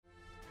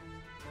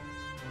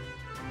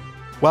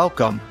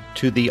Welcome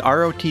to the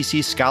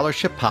ROTC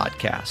Scholarship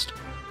Podcast,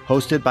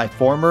 hosted by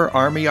former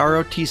Army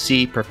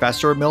ROTC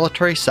Professor of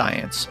Military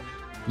Science,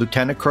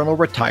 Lieutenant Colonel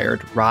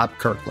Retired Rob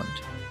Kirkland.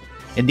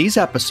 In these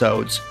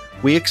episodes,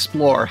 we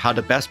explore how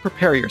to best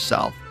prepare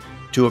yourself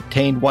to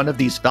obtain one of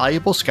these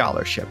valuable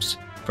scholarships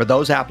for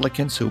those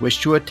applicants who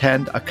wish to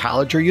attend a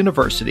college or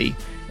university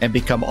and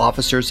become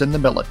officers in the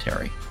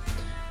military.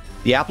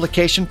 The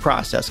application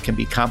process can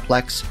be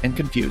complex and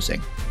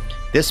confusing.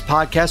 This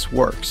podcast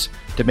works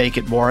to make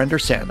it more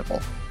understandable.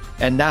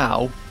 And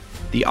now,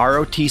 the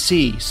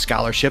ROTC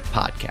Scholarship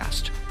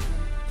Podcast.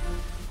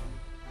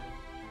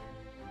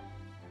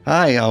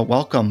 Hi,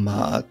 welcome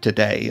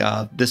today.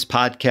 This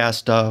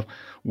podcast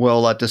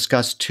will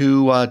discuss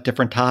two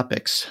different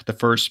topics. The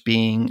first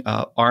being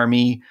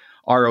Army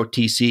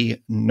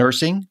ROTC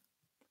nursing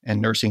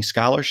and nursing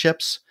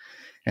scholarships.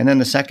 And then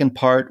the second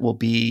part will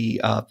be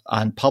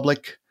on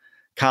public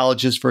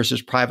colleges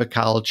versus private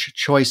college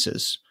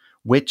choices.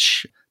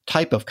 Which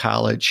type of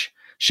college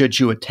should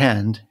you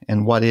attend,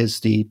 and what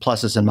is the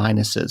pluses and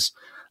minuses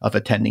of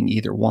attending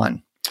either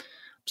one?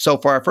 So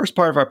for our first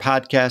part of our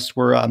podcast,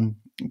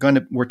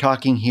 we're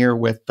talking here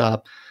with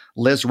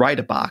Liz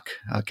Reitebach.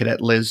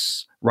 Cadet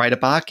Liz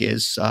Reitebach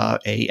is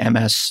a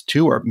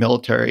MS2 or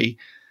military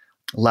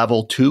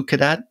level 2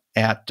 cadet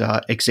at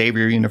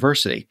Xavier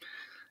University,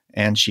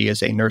 and she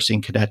is a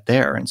nursing cadet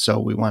there. And so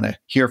we want to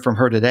hear from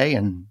her today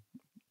and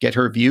get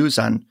her views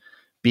on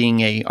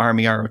being a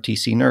Army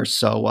ROTC nurse.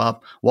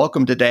 So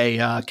welcome today,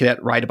 Cadet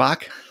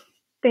Reitebach.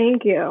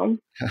 Thank you.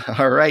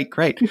 All right,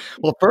 great.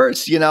 Well,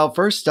 first,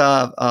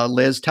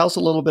 Liz, tell us a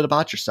little bit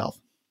about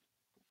yourself.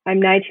 I'm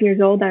 19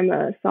 years old. I'm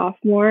a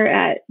sophomore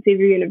at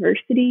Xavier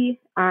University.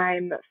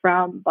 I'm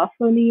from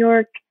Buffalo, New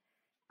York.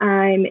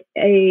 I'm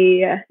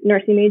a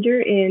nursing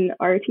major in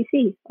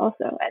ROTC,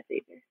 also at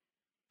Xavier.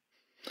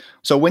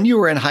 So when you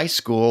were in high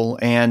school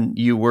and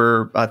you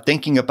were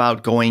thinking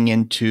about going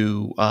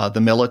into the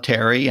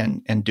military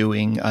and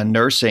doing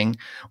nursing,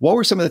 what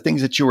were some of the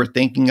things that you were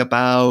thinking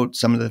about,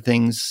 some of the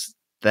things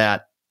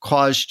that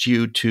caused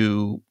you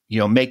to,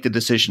 make the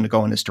decision to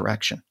go in this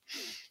direction?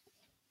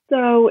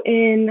 So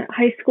in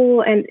high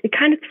school, and it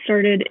kind of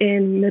started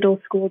in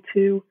middle school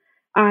too,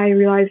 I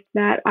realized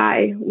that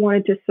I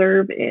wanted to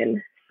serve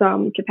in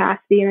some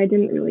capacity, and I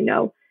didn't really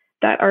know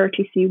that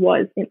ROTC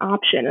was an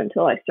option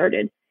until I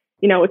started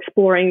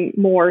exploring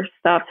more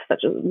stuff,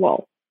 such as,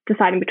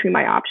 deciding between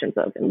my options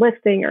of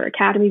enlisting or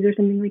academies or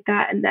something like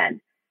that. And then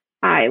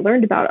I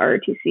learned about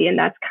ROTC, and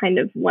that's kind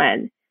of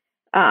when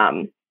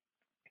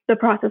the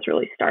process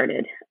really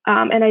started.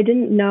 And I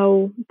didn't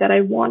know that I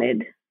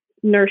wanted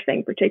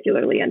nursing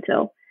particularly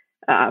until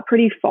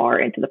pretty far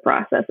into the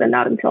process, and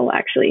not until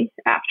actually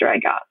after I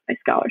got my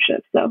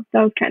scholarship. So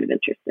that was kind of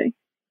interesting.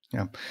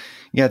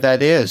 Yeah,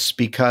 that is,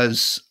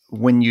 because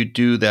when you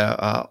do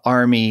the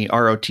Army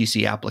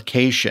ROTC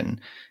application,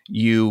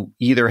 you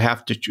either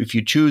have to, if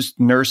you choose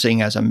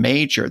nursing as a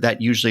major,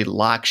 that usually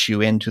locks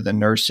you into the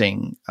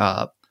nursing,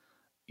 that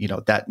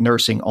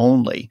nursing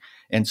only.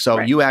 And so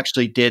right. you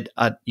actually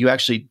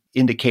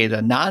indicated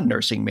a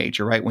non-nursing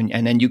major, right?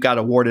 And then you got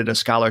awarded a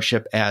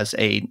scholarship as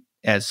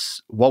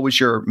what was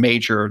your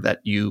major that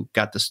you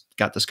got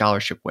the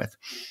scholarship with?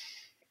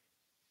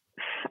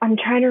 I'm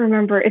trying to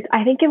remember.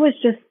 I think it was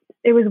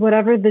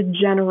whatever the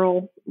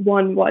general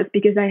one was,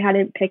 because I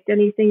hadn't picked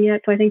anything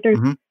yet. So I think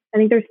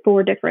there's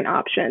 4 different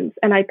options,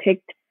 and I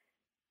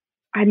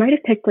might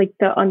have picked like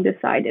the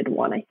undecided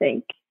one, I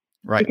think.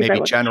 Right, maybe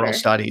general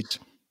studies.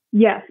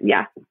 Yes,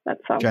 yeah, that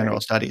sounds general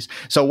right. studies.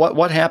 So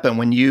what happened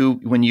when did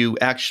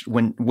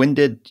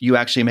you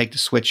actually make the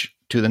switch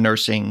to the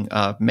nursing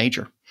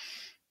major?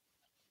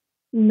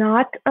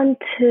 Not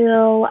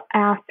until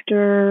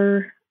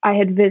after I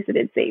had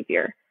visited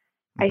Xavier,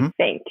 I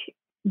think.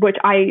 Which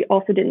I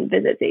also didn't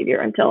visit Xavier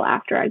until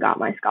after I got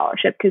my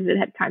scholarship, because it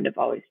had kind of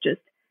always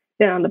just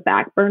been on the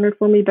back burner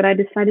for me. But I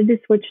decided to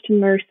switch to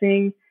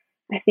nursing,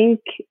 I think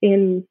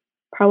in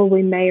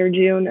probably May or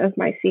June of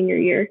my senior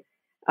year.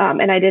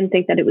 And I didn't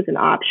think that it was an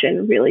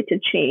option really to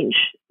change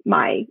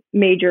my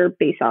major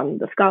based on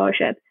the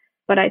scholarship.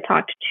 But I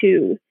talked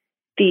to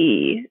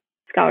the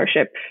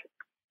scholarship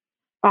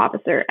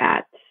officer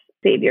at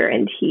Xavier,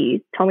 and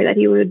he told me that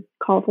he would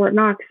call Fort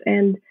Knox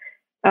and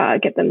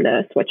get them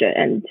to switch it,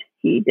 and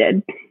he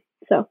did.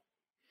 So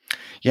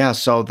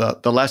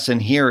the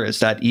lesson here is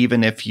that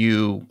even if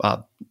you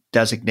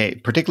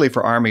designate, particularly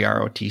for Army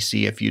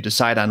ROTC, if you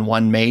decide on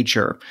one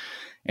major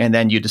and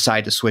then you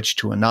decide to switch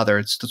to another,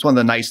 it's one of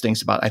the nice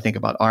things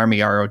about Army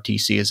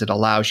ROTC is it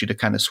allows you to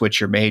kind of switch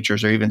your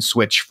majors, or even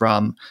switch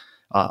from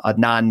a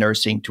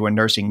non-nursing to a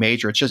nursing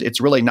major.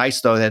 It's really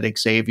nice though that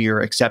Xavier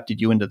accepted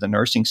you into the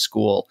nursing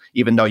school,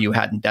 even though you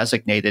hadn't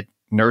designated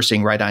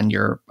nursing right on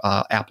your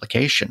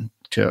application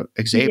to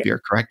Xavier,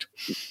 correct?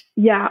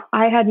 Yeah,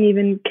 I hadn't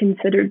even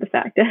considered the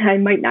fact that I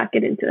might not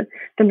get into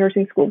the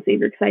nursing school of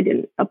Xavier, because I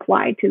didn't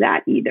apply to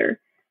that either.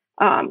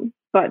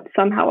 But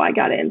somehow I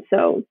got in,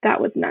 so that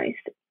was nice.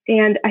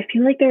 And I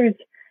feel like there's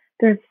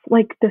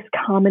like this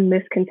common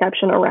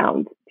misconception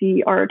around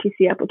the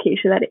ROTC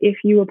application that if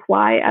you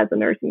apply as a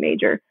nursing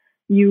major,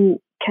 you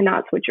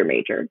cannot switch your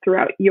major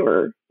throughout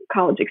your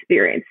college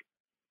experience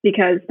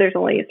because there's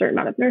only a certain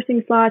amount of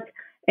nursing slots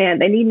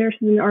and they need nurses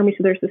in the Army.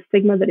 So there's this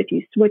stigma that if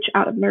you switch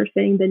out of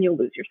nursing, then you'll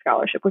lose your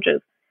scholarship, which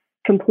is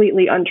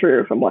completely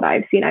untrue from what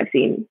I've seen. I've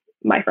seen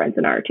my friends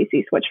in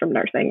ROTC switch from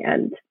nursing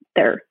and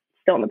they're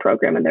still in the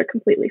program and they're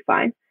completely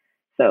fine.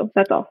 So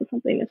that's also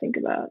something to think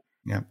about.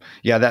 Yeah.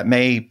 Yeah, that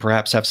may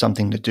perhaps have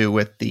something to do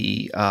with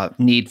the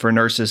need for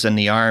nurses in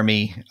the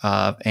Army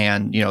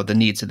and, the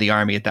needs of the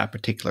Army at that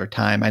particular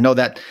time. I know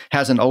that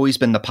hasn't always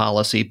been the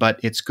policy, but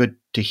it's good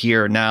to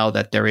hear now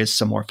that there is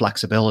some more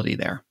flexibility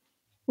there.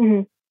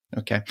 Mm-hmm.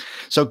 Okay.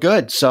 So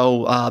good.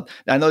 So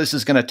I know this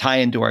is going to tie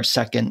into our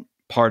second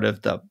part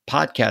of the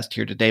podcast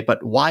here today,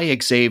 but why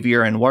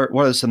Xavier and what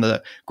are some of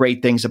the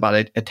great things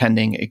about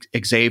attending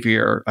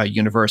Xavier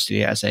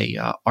University as a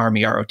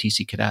Army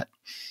ROTC cadet?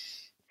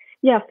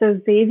 Yeah, so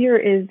Xavier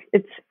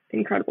it's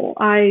incredible.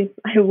 I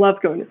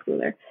love going to school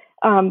there.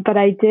 But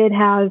I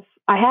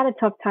had a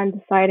tough time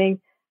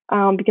deciding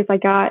because I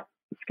got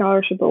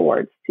scholarship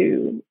awards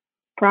to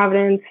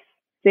Providence,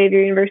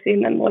 Xavier University,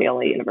 and then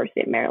Loyola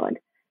University of Maryland,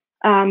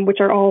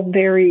 which are all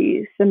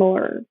very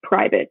similar,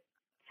 private,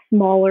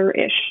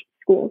 smaller-ish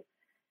schools.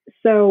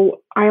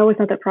 So I always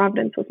thought that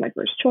Providence was my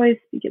first choice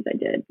because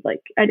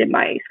I did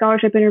my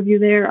scholarship interview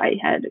there. I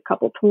had a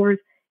couple tours.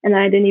 And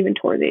then I didn't even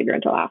tour Xavier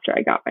until after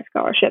I got my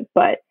scholarship.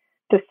 But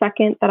the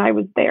second that I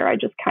was there, I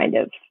just kind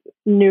of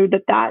knew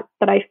that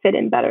I fit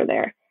in better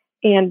there.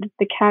 And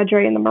the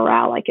cadre and the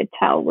morale, I could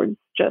tell,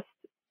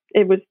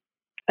 it was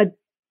a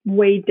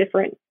way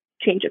different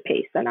change of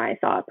pace than I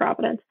saw at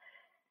Providence.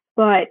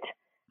 But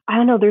I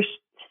don't know, there's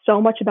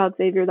so much about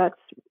Xavier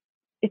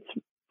it's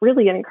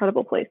really an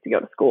incredible place to go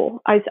to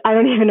school. I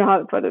don't even know how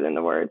to put it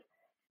into words.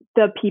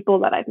 The people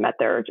that I've met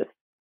there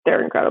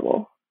they're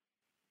incredible.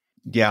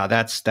 Yeah,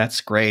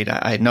 that's great.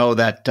 I know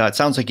that it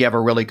sounds like you have a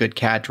really good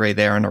cadre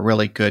there and a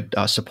really good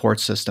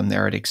support system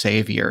there at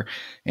Xavier.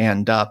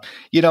 And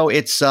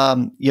it's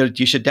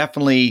you should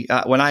definitely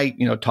when I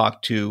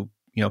talk to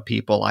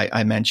people,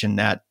 I mention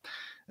that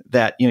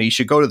you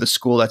should go to the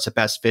school that's the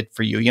best fit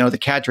for you. The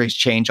cadres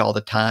change all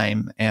the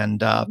time,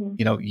 and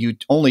you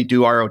only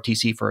do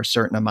ROTC for a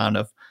certain amount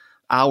of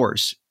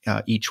hours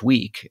each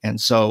week, and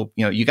so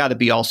you got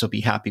to also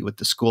be happy with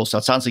the school. So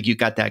it sounds like you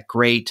got that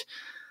great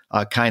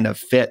kind of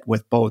fit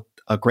with both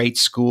a great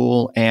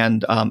school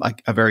and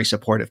a very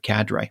supportive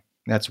cadre.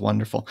 That's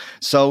wonderful.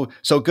 So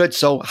good.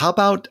 So how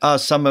about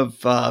some of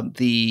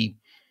the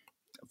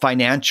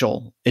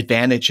financial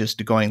advantages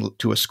to going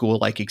to a school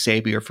like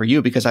Xavier for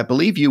you? Because I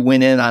believe you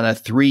went in on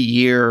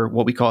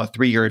what we call a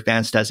 3-year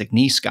advanced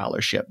designee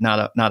scholarship,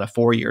 not a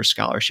 4-year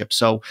scholarship.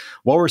 So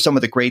what were some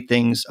of the great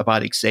things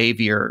about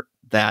Xavier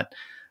that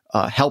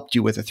helped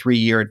you with a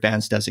 3-year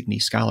advanced designee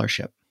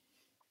scholarship?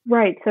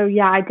 Right. So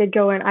yeah, I did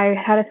go in. I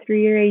had a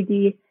 3-year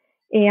AD.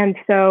 And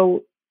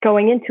so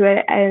going into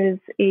it as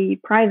a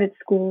private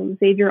school,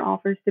 Xavier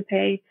offers to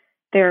pay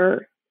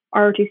their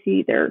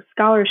ROTC, their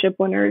scholarship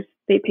winners,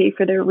 they pay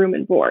for their room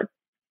and board.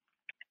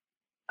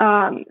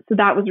 So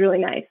that was really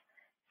nice.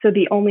 So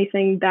the only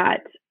thing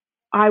that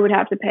I would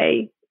have to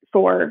pay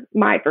for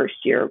my first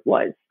year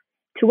was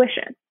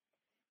tuition.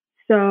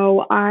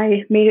 So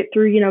I made it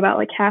through,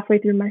 about halfway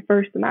through my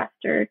first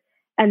semester.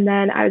 And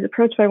then I was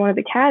approached by one of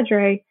the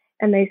cadre.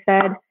 And they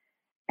said,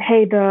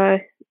 hey, the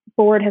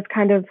board has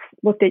kind of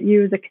looked at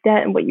you as a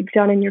cadet and what you've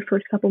done in your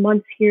first couple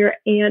months here,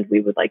 and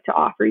we would like to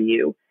offer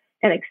you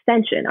an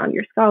extension on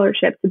your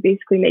scholarship to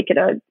basically make it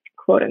a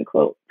quote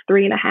unquote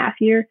 3.5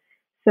 year.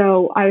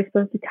 So I was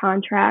supposed to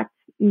contract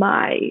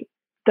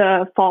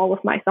the fall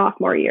of my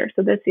sophomore year,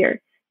 so this year,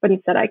 but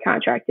instead I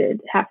contracted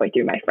halfway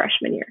through my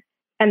freshman year.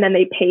 And then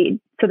they paid,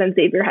 so then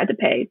Xavier had to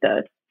pay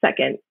the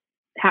second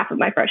half of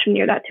my freshman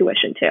year, that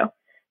tuition too.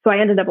 So I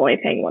ended up only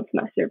paying 1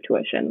 semester of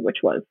tuition, which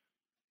was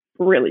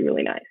really,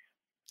 really nice.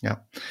 Yeah.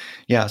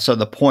 Yeah. So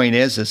the point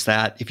is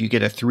that if you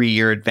get a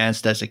 3-year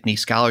advanced designee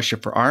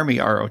scholarship for Army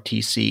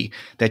ROTC,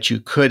 that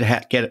you could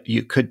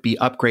you could be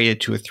upgraded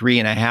to a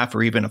 3.5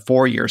 or even a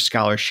 4-year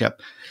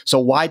scholarship. So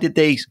why did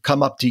they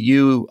come up to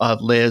you,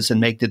 Liz,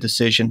 and make the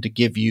decision to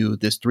give you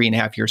this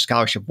 3.5-year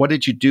scholarship? What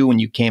did you do when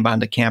you came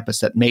onto campus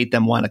that made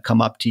them want to come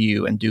up to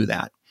you and do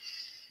that?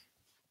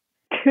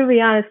 To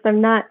be honest,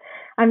 I'm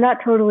not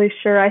totally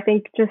sure. I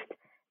think just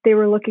they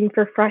were looking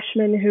for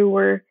freshmen who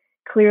were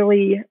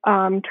clearly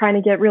trying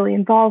to get really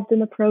involved in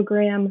the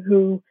program,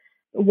 who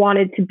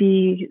wanted to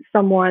be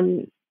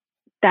someone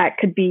that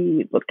could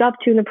be looked up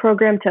to in the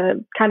program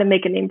to kind of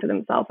make a name for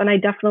themselves. And I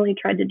definitely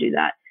tried to do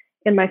that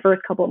in my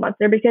first couple of months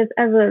there because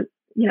as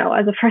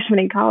a freshman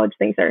in college,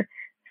 things are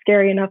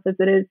scary enough as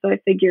it is. So I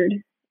figured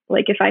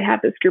if I have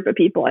this group of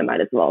people, I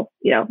might as well,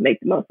 make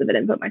the most of it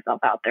and put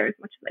myself out there as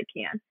much as I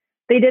can.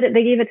 They did it.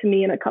 They gave it to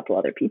me and a couple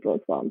other people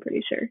as well, I'm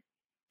pretty sure.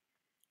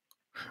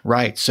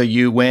 Right. So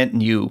you went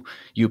and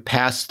you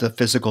passed the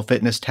physical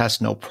fitness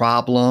test, no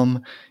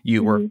problem.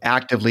 You were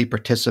actively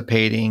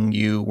participating.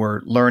 You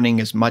were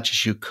learning as much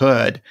as you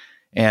could,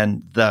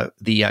 and the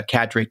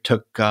cadre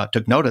took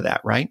note of that,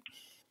 right?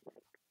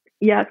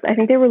 Yes, I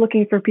think they were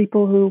looking for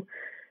people who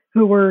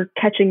who were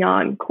catching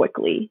on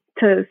quickly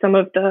to some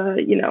of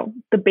the,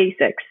 the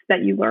basics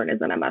that you learn as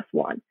an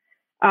MS1.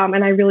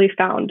 And I really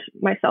found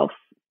myself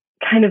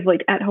kind of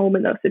like at home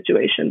in those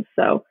situations.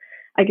 So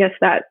I guess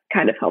that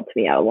kind of helped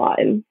me out a lot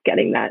in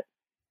getting that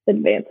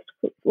advanced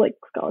like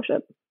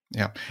scholarship.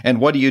 Yeah. And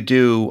what do you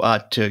do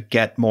to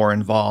get more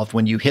involved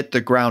when you hit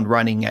the ground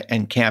running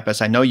in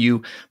campus? I know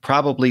you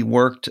probably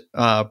worked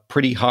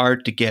pretty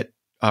hard to get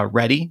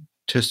ready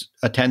to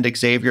attend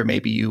Xavier.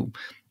 Maybe you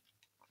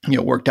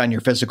worked on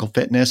your physical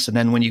fitness. And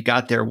then when you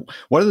got there,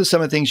 what are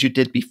some of the things you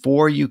did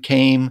before you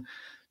came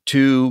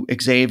to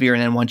Xavier?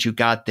 And then once you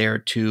got there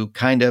to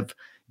kind of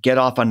get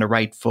off on the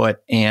right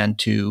foot and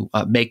to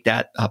make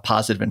that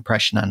positive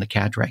impression on the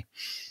cadre?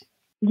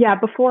 Yeah.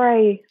 Before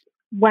I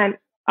went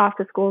off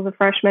to school as a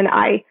freshman,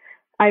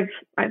 I've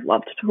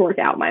loved to work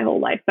out my whole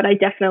life, but I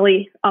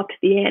definitely upped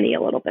the ante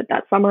a little bit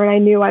that summer. And I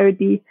knew I would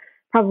be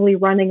probably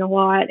running a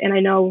lot. And I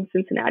know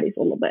Cincinnati's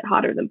a little bit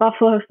hotter than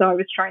Buffalo. So I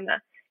was trying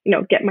to,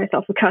 get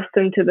myself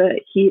accustomed to the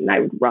heat, and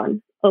I would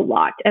run a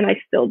lot. And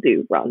I still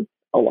do run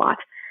a lot.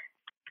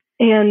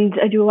 And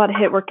I do a lot of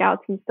HIIT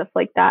workouts and stuff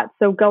like that.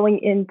 So going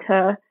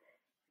into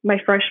my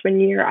freshman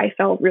year, I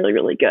felt really,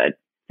 really good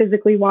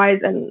physically wise.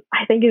 And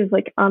I think it was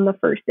like on the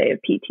first day of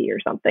PT or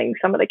something,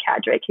 some of the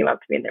cadre came up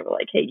to me and they were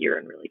like, "Hey, you're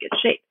in really good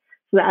shape."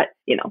 So that,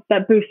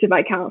 that boosted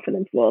my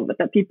confidence a little bit,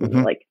 that people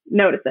were like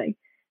noticing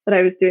that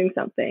I was doing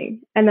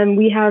something. And then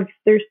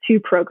there's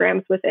two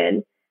programs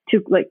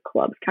two like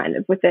clubs kind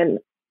of within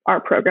our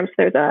programs.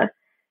 There's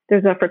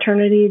a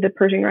fraternity, the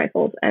Pershing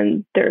Rifles,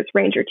 and there's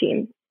Ranger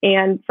team.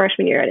 And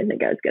freshman year, I didn't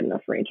think I was good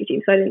enough for Ranger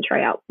team, so I didn't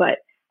try out. But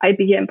I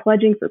began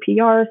pledging for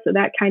PR, so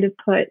that kind of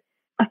put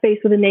a face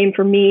with a name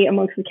for me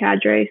amongst the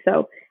cadre.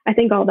 So I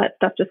think all that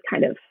stuff just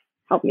kind of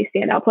helped me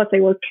stand out. Plus,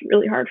 I worked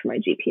really hard for my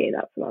GPA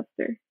that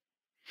semester.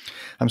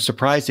 I'm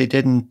surprised they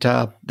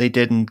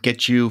didn't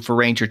get you for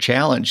Ranger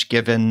Challenge,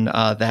 given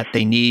that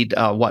they need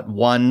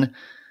one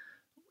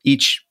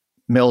each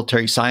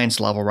military science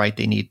level, right?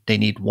 They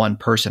need one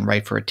person,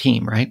 right, for a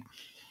team, right?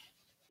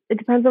 It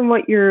depends on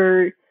what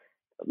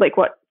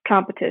what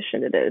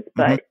competition it is,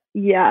 but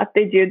yeah,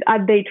 they do.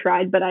 They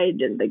tried, but I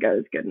didn't think I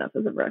was good enough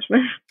as a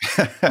freshman.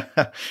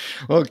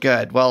 Well,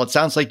 good. Well, it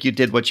sounds like you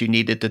did what you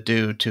needed to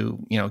do to,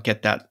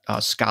 get that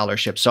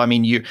scholarship. So, I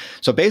mean,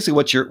 so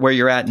basically where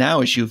you're at now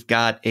is you've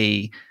got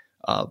a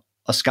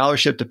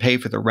scholarship to pay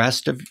for the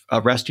rest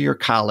of your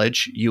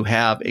college. You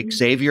have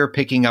Xavier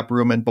picking up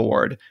room and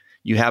board.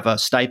 You have a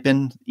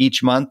stipend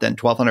each month and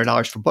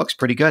 $1,200 for books.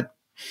 Pretty good.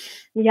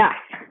 Yeah.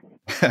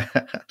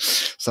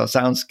 So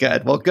sounds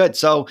good. Well, good.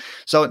 So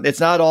it's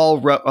not all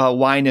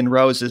wine and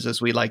roses,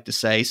 as we like to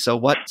say.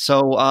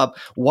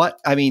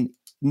 I mean,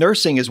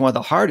 nursing is one of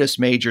the hardest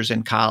majors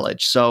in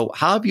college. So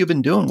how have you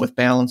been doing with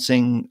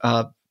balancing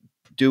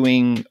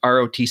doing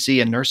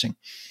ROTC and nursing?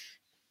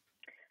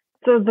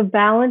 So the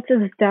balance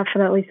is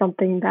definitely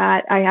something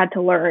that I had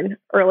to learn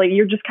early.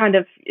 You're just kind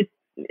of,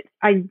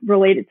 I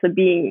relate it to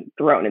being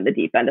thrown in the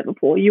deep end of a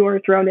pool. You are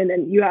thrown in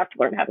and you have to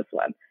learn how to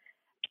swim.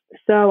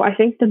 So I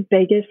think the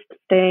biggest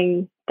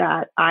thing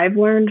that I've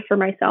learned for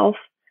myself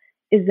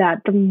is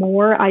that the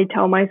more I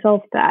tell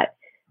myself that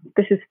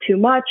this is too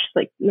much,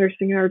 like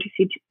nursing and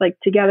ROTC like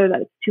together,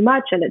 that it's too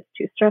much and it's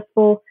too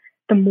stressful,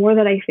 the more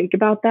that I think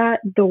about that,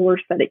 the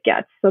worse that it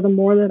gets. So the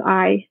more that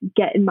I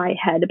get in my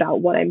head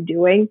about what I'm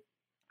doing,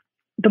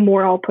 the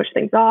more I'll push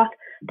things off,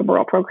 the more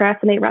I'll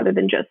procrastinate rather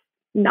than just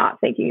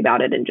not thinking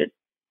about it and just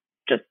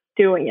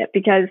doing it,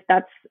 because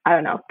that's, I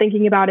don't know,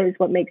 thinking about it is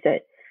what makes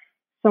it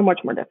so much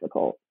more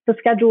difficult. The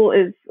schedule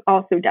is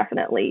also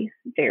definitely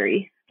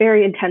very,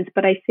 very intense,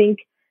 but I think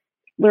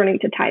learning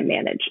to time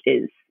manage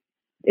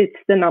it's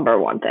the number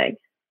one thing.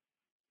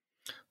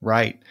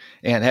 Right.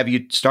 And have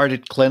you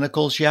started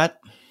clinicals yet?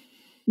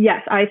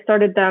 Yes, I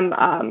started them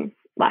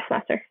last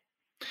semester.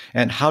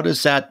 And how does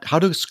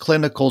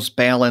clinicals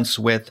balance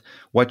with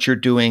what you're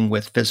doing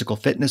with physical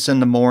fitness in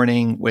the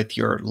morning, with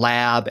your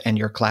lab and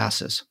your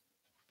classes?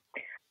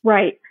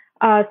 Right.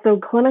 So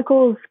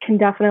clinicals can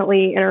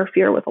definitely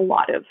interfere with a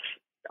lot of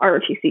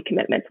ROTC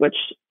commitments, which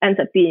ends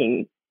up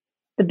being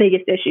the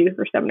biggest issue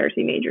for some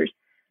nursing majors.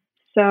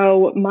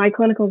 So my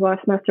clinicals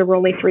last semester were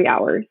only 3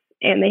 hours,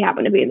 and they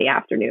happened to be in the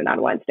afternoon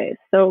on Wednesdays.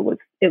 So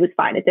it was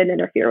fine. It didn't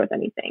interfere with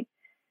anything.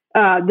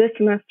 This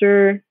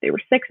semester, they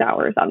were 6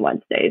 hours on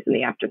Wednesdays in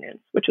the afternoons,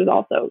 which was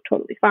also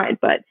totally fine.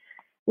 But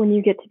when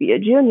you get to be a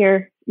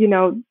junior,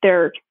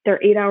 they're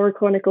 8-hour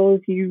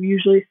clinicals. You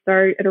usually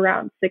start at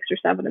around 6 or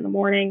 7 in the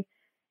morning,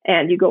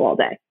 and you go all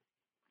day.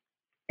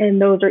 And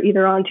those are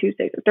either on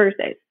Tuesdays or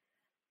Thursdays.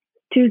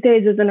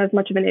 Tuesdays isn't as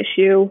much of an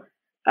issue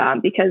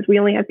because we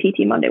only have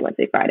PT Monday,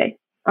 Wednesday, Friday,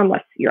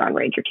 unless you're on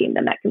Ranger team,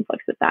 then that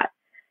conflicts with that.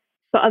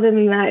 But other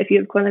than that, if you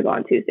have clinical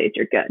on Tuesdays,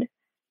 you're good.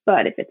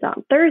 But if it's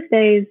on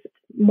Thursdays,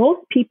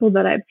 most people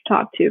that I've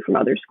talked to from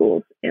other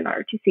schools in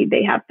ROTC,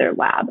 they have their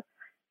lab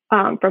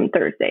from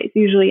Thursdays,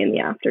 usually in the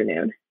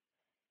afternoon.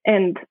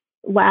 And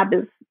lab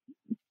is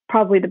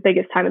probably the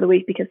biggest time of the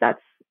week because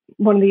that's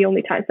one of the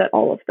only times that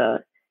all of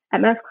the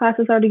MS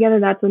classes are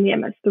together. That's when the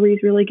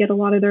MS3s really get a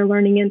lot of their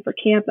learning in for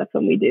camp. That's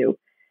when we do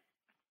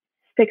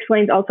fixed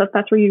lanes, all stuff,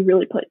 that's where you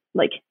really put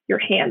like your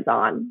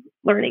hands-on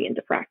learning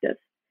into practice.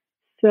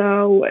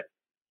 So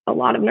a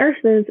lot of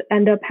nurses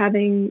end up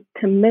having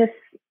to miss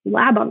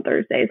lab on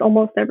Thursdays,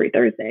 almost every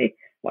Thursday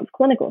once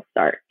clinicals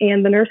start.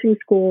 And the nursing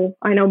school,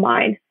 I know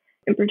mine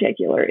in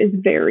particular, is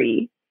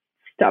very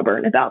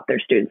stubborn about their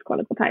students'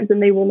 clinical times,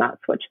 and they will not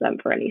switch them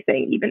for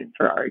anything, even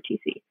for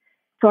ROTC.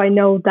 So I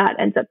know that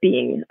ends up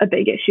being a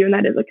big issue, and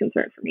that is a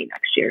concern for me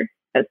next year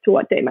as to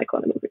what day my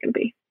clinicals are going to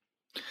be.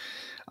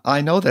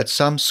 I know that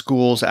some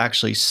schools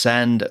actually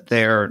send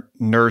their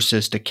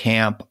nurses to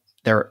camp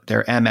their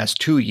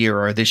MS2 year,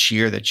 or this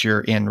year that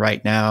you're in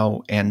right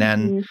now. And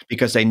then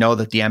because they know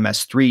that the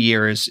MS3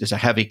 year is a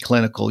heavy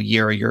clinical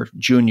year, your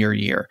junior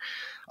year.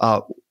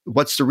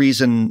 What's the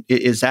reason?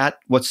 Is that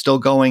what's still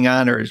going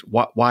on, or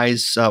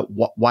was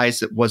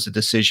the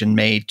decision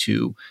made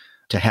to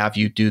have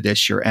you do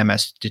this, your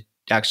MS, to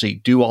actually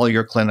do all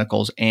your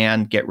clinicals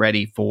and get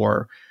ready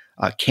for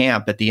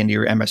camp at the end of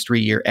your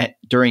MS3 year,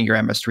 during your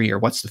MS3 year?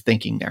 What's the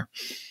thinking there?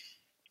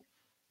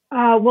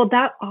 Well,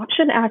 that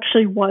option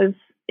actually was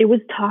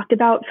talked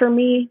about for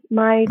me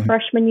my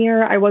freshman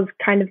year. I was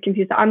kind of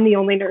confused. I'm the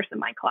only nurse in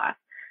my class.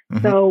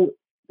 So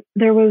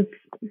there was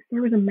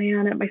a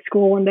man at my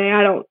school one day.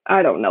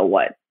 I don't know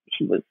what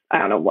he was. I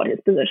don't know what his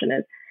position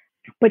is,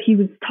 but he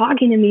was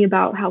talking to me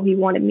about how he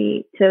wanted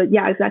me to,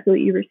 exactly what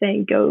you were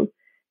saying, go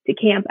to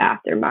camp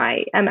after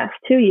my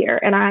MS2 year.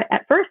 And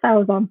at first I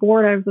was on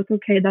board. I was like,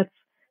 okay, that's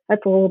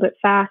a little bit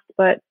fast,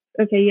 but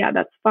okay, yeah,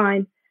 that's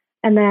fine.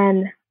 And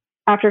then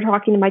after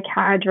talking to my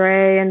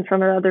cadre and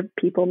from other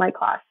people in my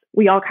class,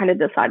 we all kind of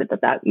decided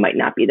that might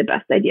not be the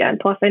best idea. And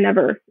plus I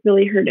never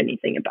really heard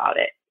anything about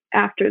it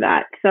after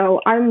that.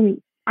 So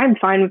I'm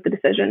fine with the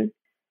decision.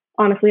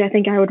 Honestly, I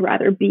think I would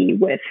rather be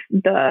with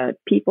the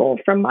people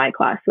from my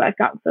class who I've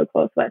gotten so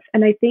close with.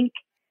 And I think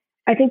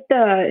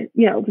the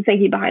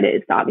thinking behind it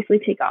is to obviously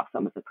take off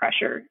some of the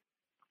pressure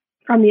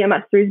from the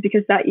MS3s,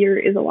 because that year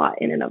is a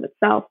lot in and of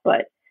itself.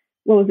 But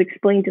what was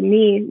explained to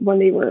me when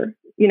they were,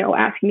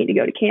 asking me to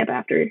go to camp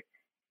after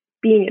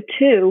being a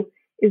 2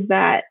 is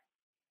that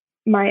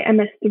my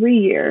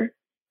MS3 year,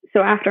 so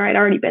after I'd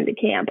already been to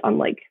camp,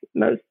 unlike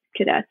most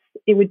cadets,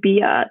 it would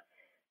be an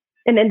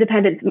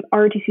independent,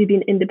 ROTC would be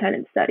an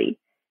independent study.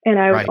 And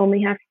I would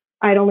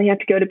I'd only have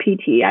to go to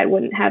PT. I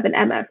wouldn't have an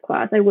MS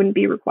class. I wouldn't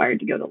be required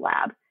to go to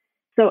lab.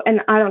 So,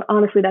 and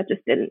honestly, that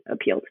just didn't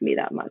appeal to me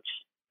that much.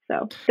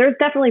 So there's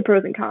definitely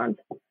pros and cons.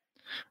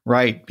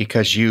 Right.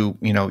 Because you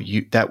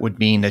that would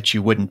mean that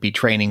you wouldn't be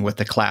training with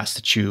the class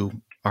that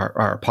you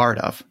are a part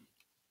of.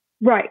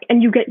 Right.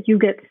 And you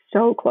get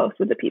so close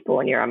with the people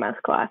in your MS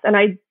class. And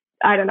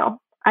I don't know.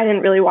 I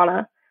didn't really want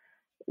to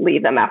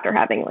leave them after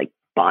having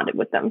bonded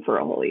with them for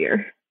a whole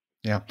year.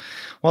 Yeah.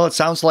 Well, it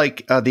sounds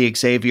like the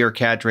Xavier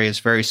cadre is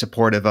very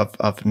supportive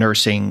of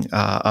nursing,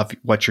 of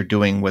what you're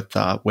doing with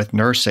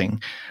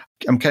nursing.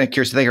 I'm kind of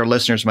curious. I think our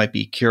listeners might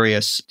be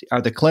curious.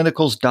 Are the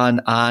clinicals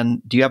done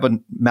do you have a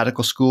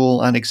medical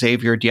school on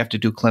Xavier? Or do you have to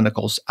do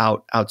clinicals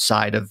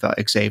outside of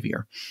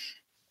Xavier?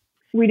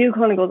 We do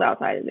clinicals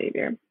outside of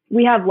Xavier.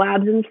 We have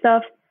labs and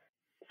stuff.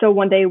 So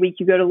one day a week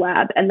you go to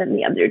lab, and then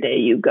the other day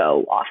you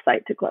go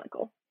off-site to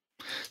clinical.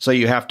 So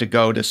you have to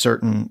go to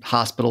certain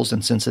hospitals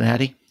in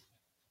Cincinnati?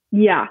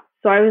 Yeah.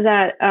 So I was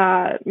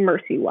at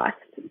Mercy West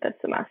this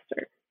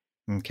semester.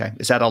 Okay.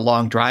 Is that a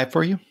long drive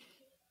for you?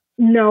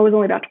 No, it was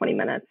only about 20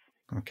 minutes.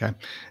 Okay.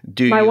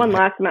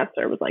 Last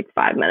semester was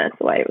 5 minutes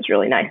away. It was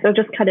really nice. So it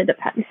just kind of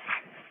depends.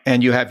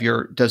 And you have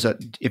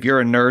if you're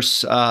a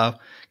nurse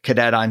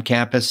cadet on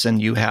campus and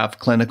you have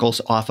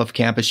clinicals off of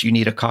campus, you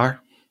need a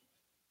car?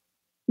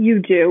 You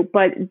do,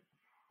 but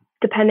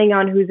depending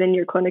on who's in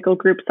your clinical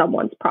group,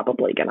 someone's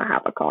probably going to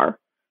have a car.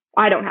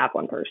 I don't have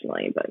one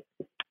personally, but.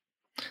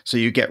 So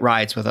you get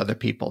rides with other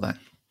people then?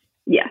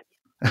 Yeah.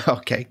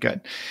 Okay,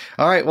 good.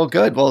 All right. Well,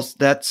 good. Well,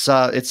 that's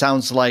it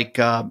sounds like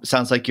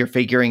you're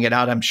figuring it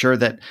out. I'm sure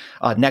that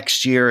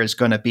next year is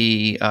going to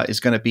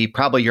be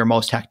probably your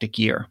most hectic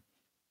year.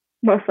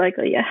 Most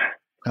likely,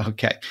 yeah.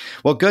 Okay.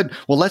 Well, good.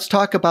 Well, let's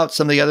talk about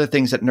some of the other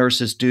things that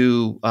nurses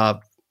do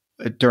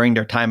during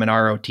their time in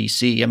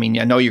ROTC. I mean,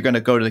 I know you're going to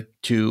go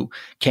to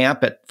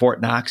camp at Fort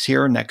Knox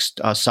here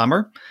next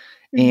summer.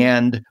 Mm-hmm.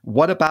 And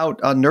what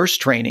about nurse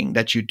training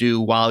that you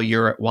do while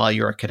you're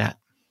a cadet?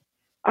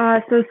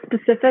 So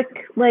specific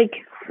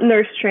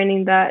nurse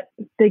training that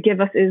they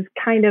give us is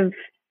kind of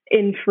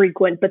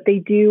infrequent, but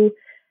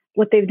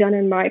what they've done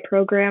in my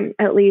program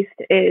at least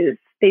is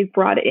they've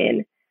brought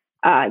in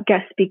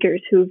guest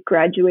speakers who've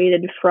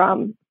graduated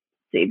from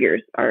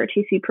Xavier's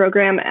ROTC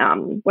program.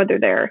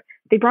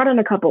 They brought in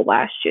a couple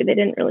last year. They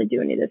didn't really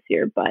do any this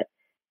year, but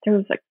there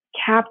was a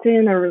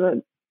captain or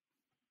the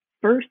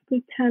first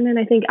lieutenant,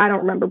 I think. I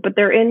don't remember, but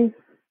they're in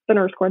the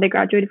nurse corps. They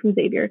graduated from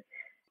Xavier,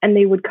 and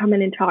they would come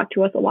in and talk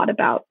to us a lot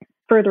about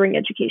furthering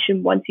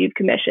education once you've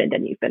commissioned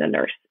and you've been a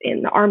nurse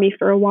in the Army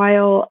for a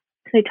while.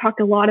 They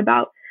talked a lot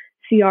about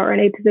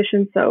CRNA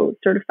positions, so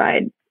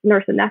certified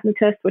nurse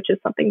anesthetist, which is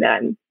something that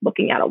I'm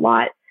looking at a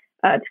lot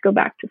to go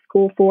back to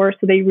school for.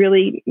 So they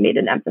really made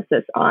an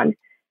emphasis on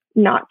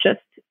not just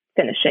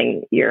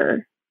finishing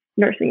your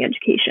nursing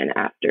education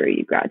after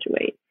you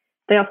graduate.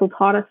 They also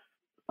taught us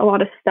a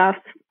lot of stuff.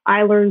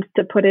 I learned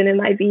to put in an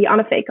IV on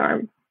a fake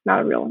arm,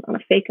 not a real one, on a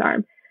fake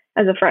arm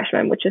as a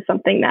freshman, which is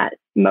something that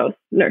most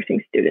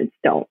nursing students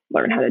don't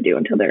learn how to do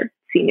until their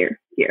senior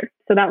year.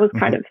 So that was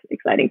kind of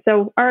exciting.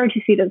 So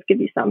ROTC does give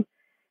you some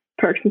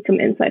perks and some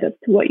insight as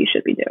to what you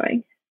should be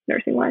doing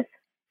nursing wise.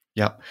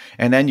 Yep.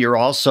 And then you're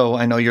also,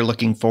 I know you're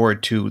looking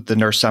forward to the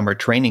nurse summer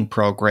training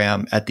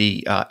program at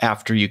the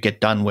after you get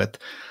done with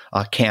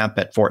camp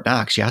at Fort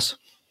Knox. Yes.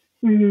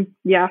 Mm-hmm.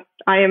 Yeah,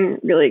 I am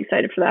really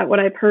excited for that. What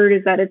I've heard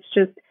is that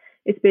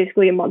it's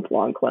basically a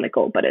month-long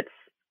clinical, but it's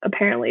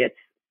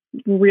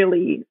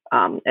really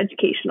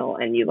educational,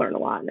 and you learn a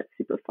lot, and it's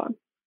super fun.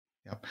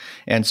 Yep.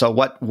 And so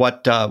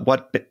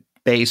what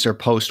base or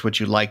post would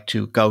you like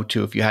to go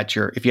to if you had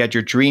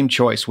your dream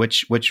choice?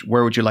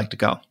 Where would you like to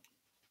go?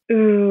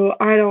 Ooh,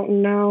 I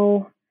don't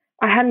know.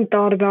 I hadn't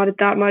thought about it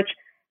that much.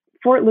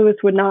 Fort Lewis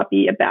would not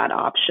be a bad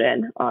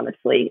option,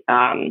 honestly.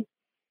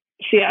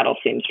 Seattle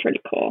seems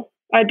pretty cool.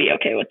 I'd be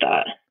okay with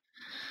that.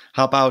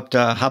 How about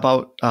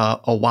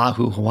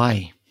Oahu,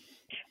 Hawaii?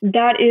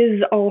 That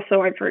is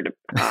also, I've heard,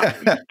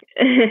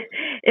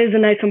 is a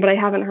nice one, but I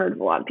haven't heard of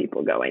a lot of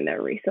people going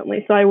there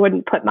recently, so I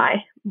wouldn't put my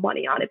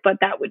money on it, but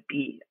that would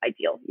be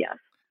ideal, yes.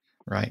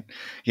 Right.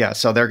 Yeah.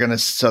 So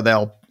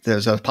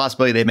there's a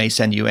possibility they may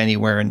send you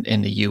anywhere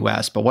in the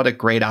U.S., but what a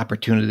great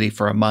opportunity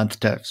for a month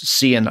to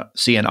see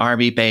an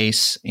Army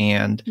base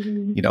and,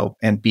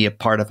 and be a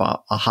part of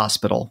a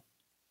hospital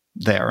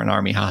there, an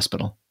Army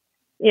hospital.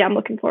 Yeah, I'm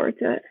looking forward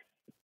to it.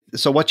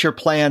 So what's your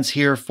plans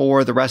here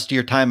for the rest of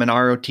your time in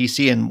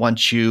ROTC and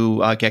once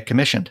you get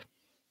commissioned?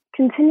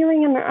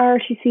 Continuing in the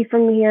ROTC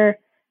from here,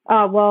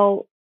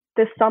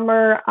 this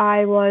summer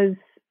I was,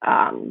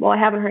 I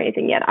haven't heard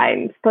anything yet.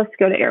 I'm supposed to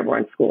go to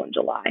airborne school in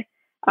July.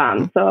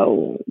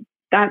 So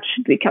that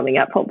should be coming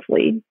up,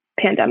 hopefully,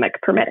 pandemic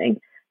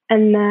permitting.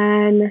 And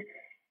then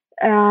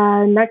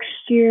next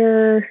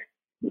year,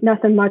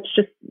 nothing much,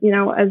 just, as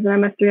an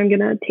MS3, I'm going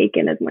to take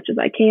in as much as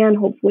I can,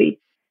 hopefully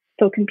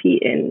still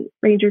compete in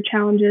Ranger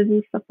challenges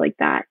and stuff like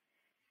that.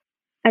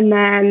 And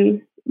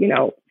then,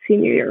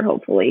 senior year,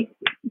 hopefully,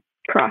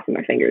 crossing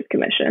my fingers,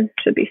 commission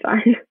should be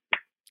fine.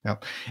 Yeah.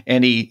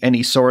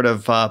 Any sort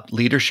of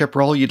leadership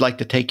role you'd like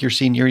to take your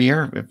senior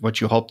year? What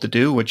you hope to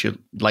do? Would you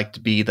like to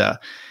be the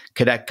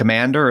cadet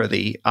commander or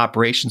the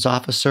operations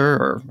officer,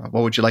 or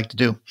what would you like to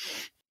do?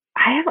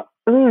 I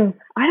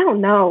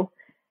don't know.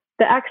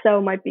 The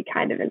XO might be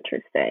kind of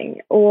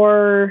interesting.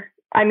 Or,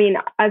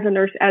 as a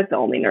nurse, as the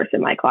only nurse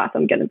in my class,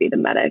 I'm going to be the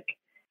medic.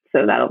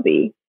 So that'll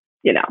be,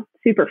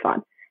 super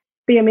fun.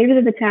 But yeah, maybe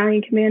the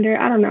battalion commander.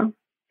 I don't know.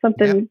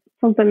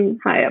 Something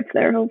high up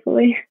there,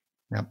 hopefully.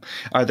 Yeah.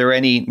 Are there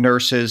any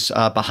nurses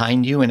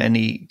behind you in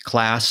any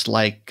class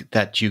like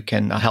that you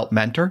can help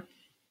mentor?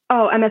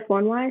 Oh,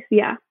 MS1 wise?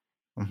 Yeah.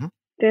 Mm-hmm.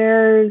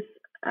 There's,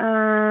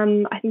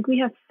 I think we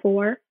have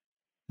 4.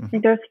 Mm-hmm. I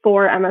think there's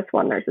 4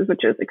 MS1 nurses,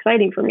 which is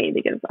exciting for me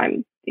because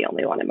I'm the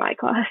only one in my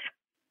class.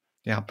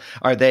 Yeah.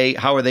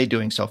 How are they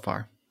doing so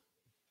far?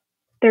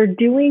 They're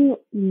doing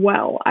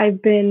well.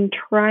 I've been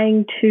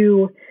trying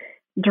to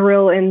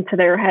drill into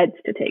their heads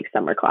to take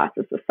summer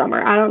classes this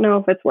summer. I don't know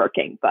if it's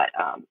working, but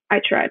I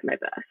tried my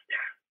best.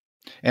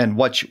 And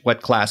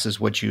what classes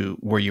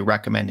were you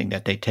recommending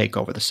that they take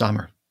over the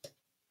summer?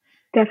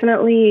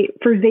 Definitely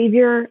for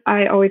Xavier,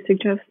 I always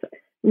suggest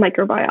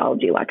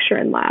microbiology lecture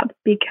and lab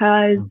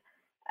because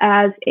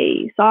as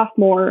a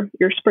sophomore,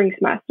 your spring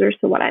semester,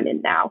 so what I'm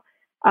in now,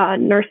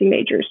 nursing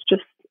majors,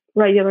 just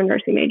regular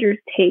nursing majors,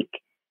 take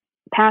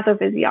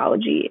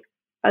pathophysiology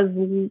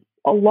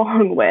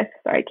along with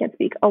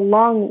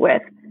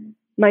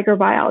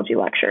microbiology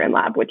lecture and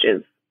lab, which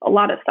is a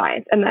lot of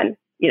science. And then,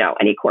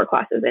 any core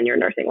classes in your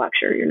nursing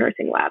lecture, your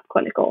nursing lab,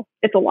 clinical,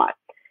 it's a lot.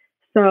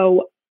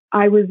 So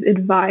I was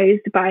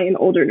advised by an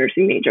older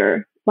nursing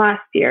major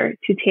last year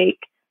to take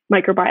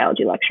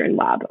microbiology lecture and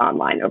lab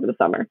online over the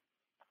summer.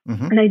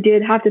 Mm-hmm. And I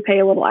did have to pay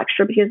a little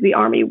extra because the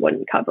Army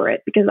wouldn't cover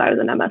it because I was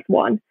an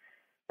MS1.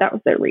 That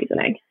was their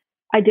reasoning.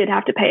 I did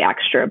have to pay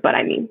extra, but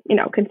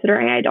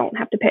considering I don't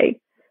have to pay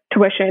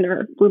tuition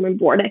or room and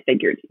board, I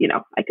figured,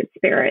 I could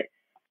spare it.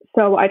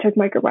 So I took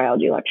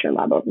microbiology lecture and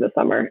lab over the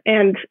summer.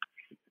 And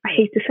I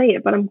hate to say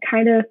it, but I'm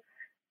kind of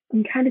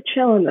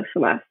chilling this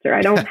semester.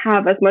 I don't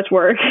have as much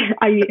work.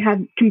 I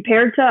have,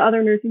 compared to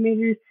other nursing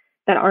majors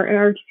that aren't in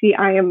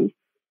ROTC,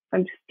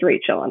 I'm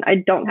straight chilling. I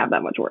don't have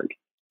that much work.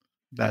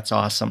 That's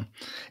awesome.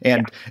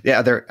 And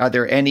are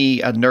there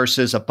any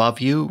nurses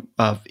above you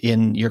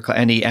in your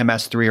any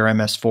MS3 or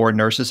MS4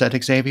 nurses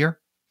at Xavier?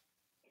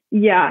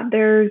 Yeah,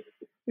 there's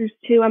 2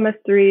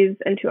 MS3s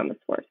and 2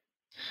 MS4s.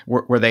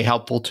 Were they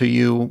helpful to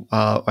you?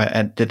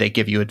 And did they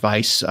give you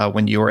advice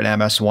when you were at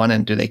MS1?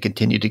 And do they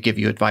continue to give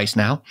you advice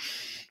now?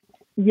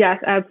 Yes,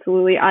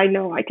 absolutely. I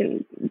know I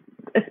can,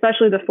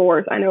 especially the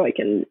 4s. I know I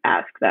can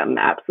ask them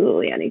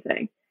absolutely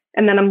anything.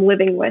 And then I'm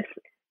living with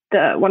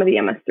one of the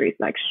MS3s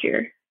next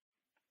year.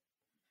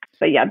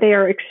 But yeah, they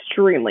are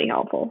extremely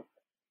helpful.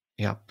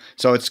 Yeah.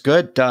 So it's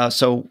good.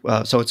 So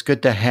it's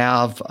good to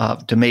have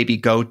to maybe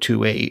go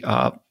to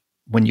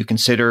when you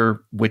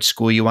consider which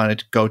school you wanted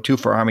to go to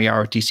for Army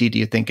ROTC, do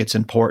you think it's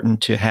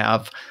important to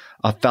have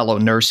fellow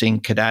nursing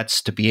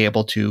cadets to be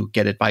able to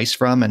get advice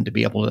from and to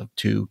be able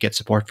to get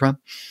support from?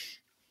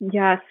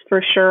 Yes,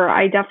 for sure.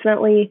 I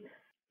definitely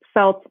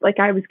felt like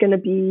I was going to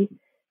be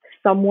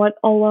somewhat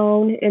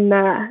alone in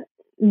the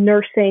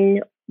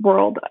nursing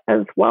world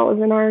as well as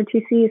in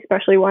ROTC,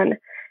 especially when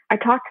I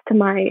talked to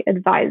my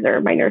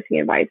advisor, my nursing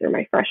advisor,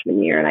 my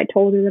freshman year, and I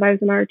told her that I was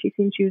in ROTC,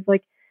 and she was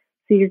like,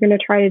 "So you're going to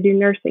try to do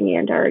nursing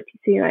and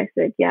ROTC?" And I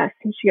said, "Yes."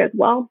 And she goes,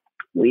 "Well,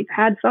 we've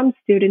had some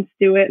students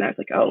do it." And I was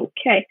like, "Oh,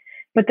 okay."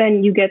 But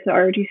then you get to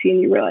ROTC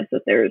and you realize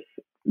that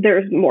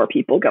there's more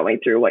people going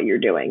through what you're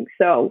doing.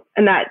 So,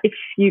 and that if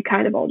you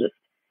kind of all just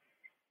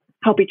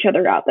help each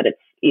other out, that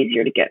it's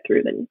easier to get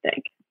through than you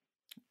think.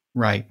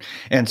 Right.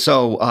 And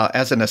so,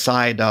 as an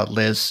aside,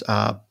 Liz,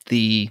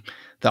 the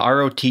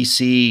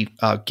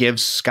ROTC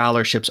gives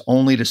scholarships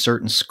only to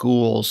certain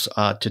schools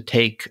to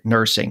take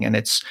nursing, and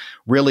it's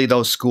really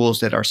those schools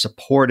that are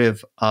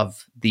supportive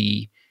of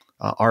the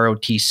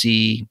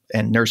ROTC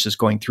and nurses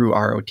going through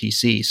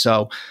ROTC.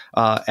 So,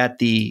 at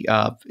the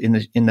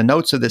in the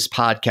notes of this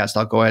podcast,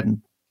 I'll go ahead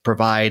and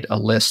provide a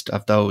list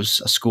of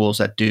those schools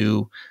that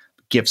do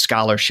give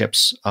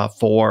scholarships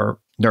for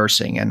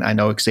nursing, and I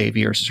know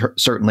Xavier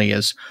certainly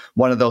is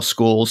one of those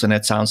schools, and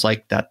it sounds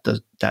like that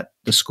the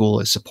school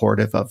is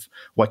supportive of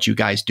what you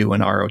guys do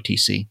in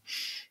ROTC.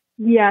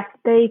 Yes,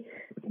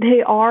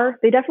 they are.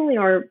 They definitely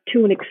are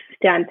to an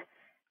extent.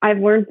 I've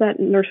learned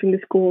that nursing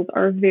schools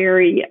are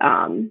very,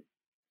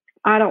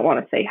 I don't want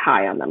to say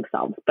high on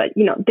themselves, but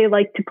they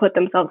like to put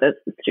themselves as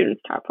the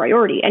student's top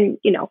priority. And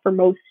for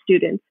most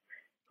students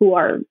who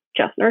are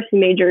just nursing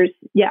majors,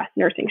 yes,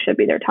 nursing should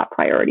be their top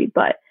priority.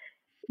 But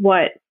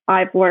what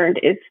I've learned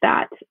is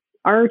that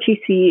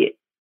ROTC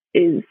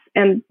is,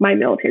 and my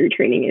military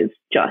training is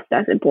just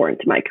as important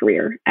to my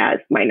career as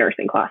my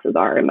nursing classes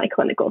are and my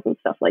clinicals and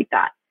stuff like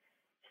that.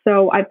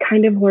 So I've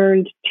kind of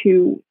learned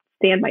to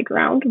stand my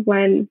ground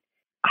when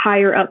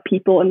higher up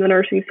people in the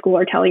nursing school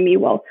are telling me,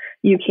 well,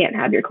 you can't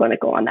have your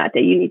clinical on that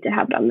day. You need to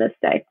have it on this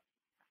day.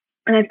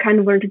 And I've kind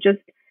of learned to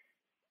just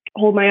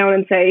hold my own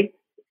and say,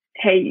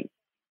 hey,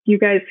 you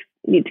guys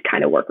need to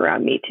kind of work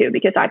around me too,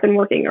 because I've been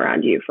working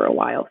around you for a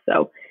while.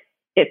 So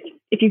if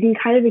you can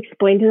kind of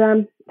explain to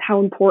them how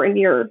important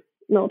your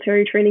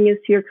military training is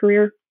to your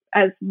career,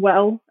 as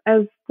well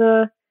as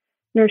the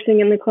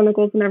nursing and the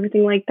clinicals and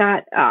everything like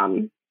that,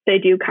 they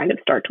do kind of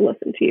start to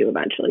listen to you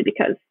eventually,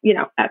 because,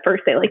 at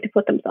first they like to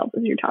put themselves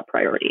as your top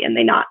priority, and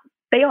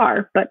they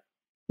are, but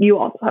you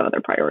also have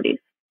other priorities.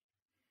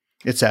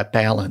 It's that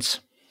balance.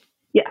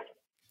 Yes.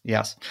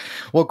 Yes.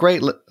 Well,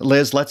 great,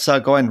 Liz. Let's go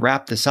ahead and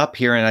wrap this up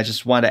here. And I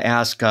just want to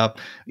ask,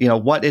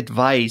 what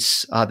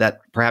advice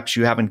that perhaps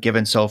you haven't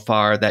given so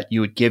far that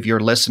you would give your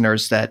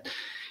listeners that,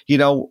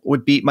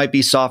 might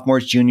be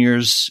sophomores,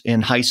 juniors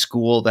in high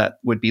school that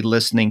would be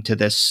listening to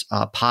this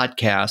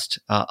podcast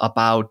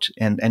about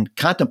and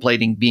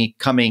contemplating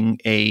becoming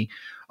a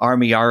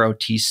Army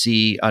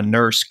ROTC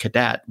nurse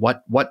cadet.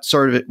 What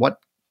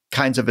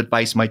kinds of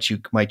advice might you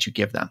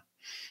give them?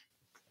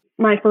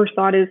 My first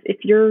thought is, if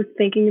you're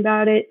thinking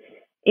about it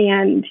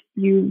and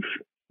you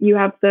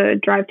have the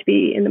drive to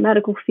be in the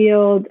medical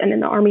field and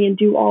in the Army and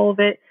do all of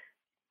it,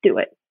 do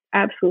it.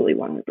 Absolutely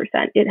 100%.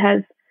 It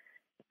has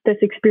this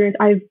experience.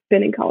 I've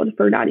been in college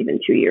for not even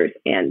 2 years,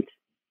 and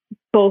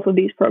both of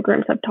these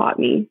programs have taught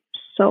me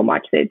so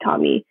much. They've taught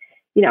me,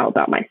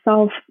 about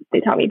myself. They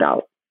taught me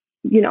about,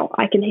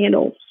 I can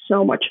handle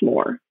so much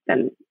more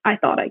than I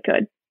thought I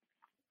could.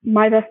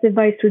 My best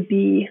advice would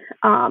be,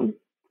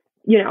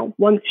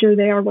 once you're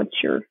there, once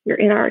you're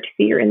in ROTC,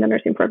 you're in the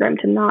nursing program,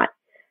 to not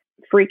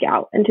freak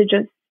out and to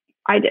just,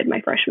 I did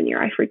my freshman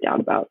year. I freaked out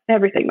about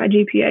everything, my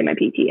GPA, my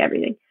PT,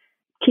 everything.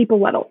 Keep a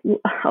level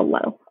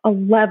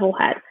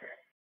head.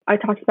 I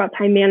talked about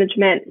time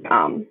management,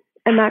 and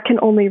that can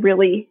only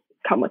really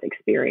come with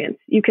experience.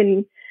 You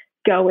can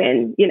go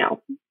in,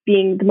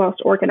 being the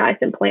most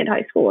organized and planned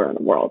high schooler in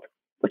the world,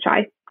 which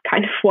I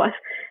kind of was,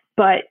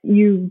 but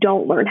you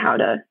don't learn how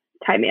to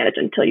time manage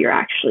until you're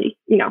actually,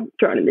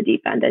 thrown in the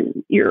deep end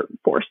and you're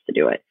forced to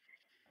do it.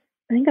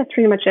 I think that's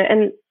pretty much it.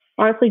 And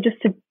honestly, just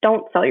to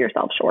don't sell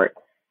yourself short.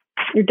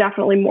 You're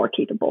definitely more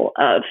capable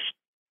of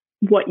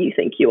what you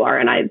think you are.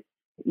 And I've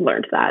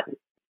learned that,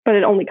 but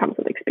it only comes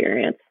with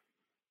experience.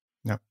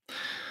 Yeah.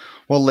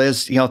 Well,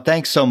 Liz,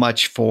 thanks so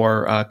much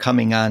for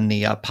coming on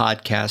the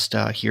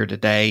podcast here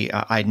today.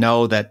 I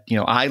know that,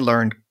 I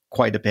learned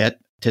quite a bit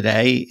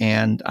today,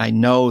 and I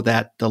know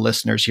that the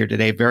listeners here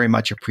today very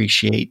much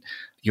appreciate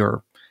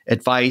your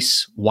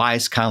advice,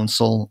 wise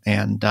counsel,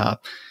 and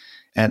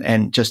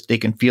just they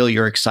can feel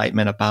your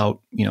excitement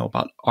about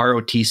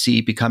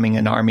ROTC, becoming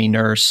an Army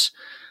nurse,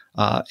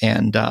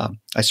 and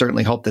I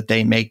certainly hope that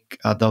they make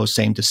those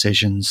same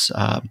decisions,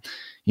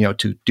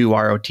 to do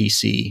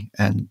ROTC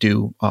and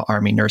do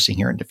Army nursing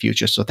here in the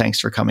future. So thanks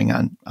for coming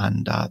on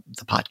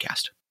the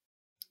podcast.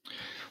 I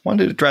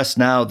wanted to address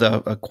now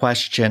the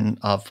question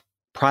of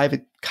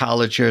private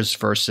colleges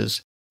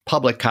versus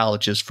public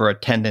colleges for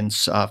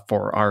attendance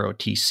for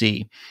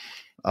ROTC.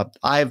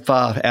 I've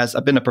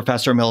been a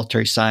professor of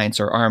military science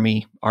or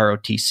Army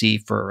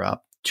ROTC for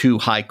two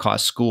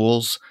high-cost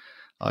schools,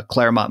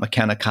 Claremont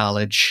McKenna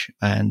College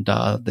and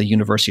the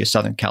University of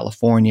Southern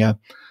California,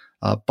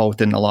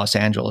 both in the Los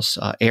Angeles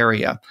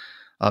area.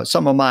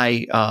 Some of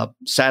my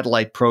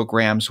satellite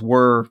programs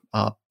were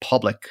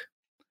public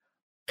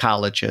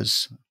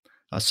colleges,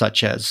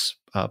 such as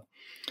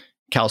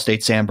Cal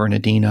State San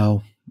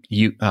Bernardino,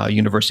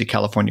 University of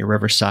California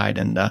Riverside,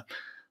 and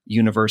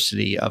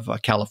University of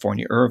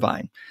California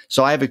Irvine.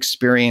 So I have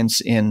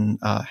experience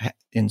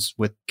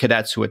with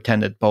cadets who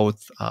attended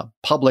both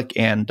public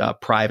and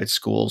private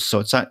schools. So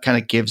it's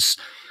kind of gives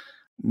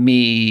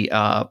me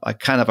a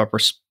kind of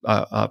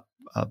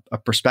a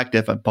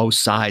perspective on both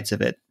sides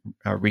of it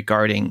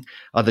regarding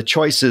the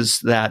choices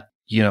that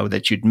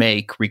you'd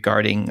make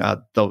regarding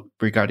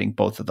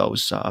both of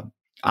those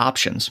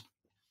options.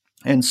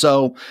 And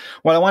so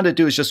what I want to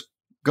do is just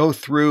go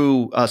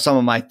through some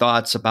of my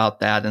thoughts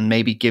about that and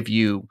maybe give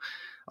you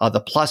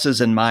the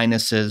pluses and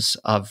minuses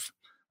of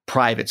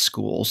private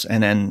schools,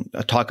 and then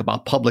talk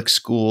about public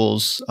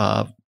schools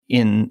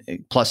in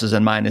pluses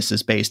and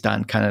minuses based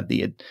on kind of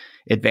the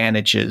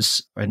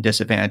advantages and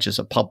disadvantages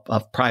of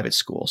private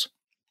schools.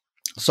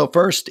 So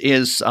first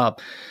is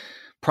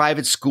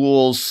private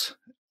schools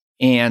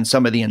and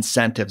some of the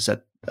incentives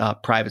that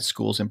private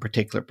schools in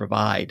particular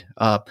provide.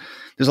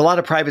 There's a lot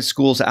of private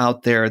schools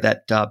out there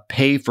that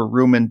pay for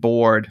room and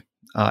board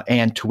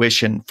and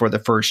tuition for the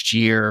first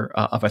year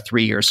of a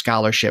 3-year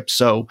scholarship.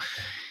 So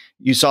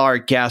you saw our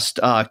guest,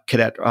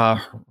 Cadet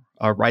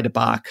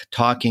Reitebach,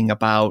 talking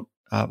about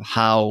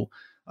how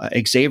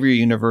Xavier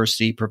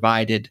University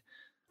provided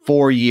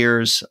 4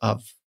 years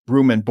of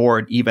room and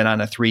board even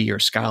on a 3-year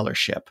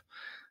scholarship.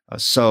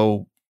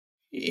 So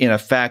in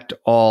effect,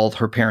 all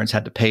her parents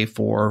had to pay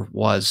for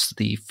was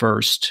the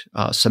first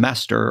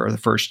semester or the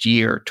first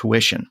year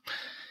tuition.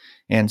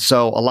 And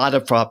so a lot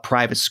of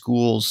private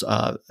schools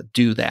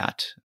do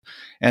that.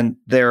 And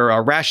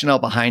their rationale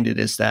behind it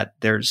is that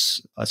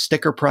there's a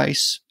sticker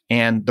price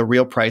and the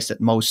real price that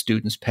most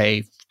students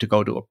pay to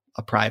go to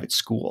a private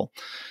school.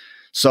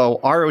 So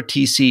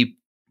ROTC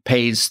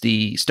pays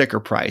the sticker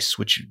price,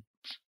 which,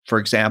 for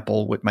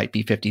example, might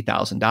be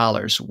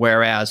 $50,000,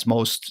 whereas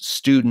most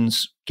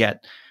students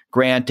get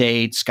grant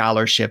aid,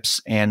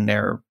 scholarships, and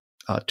their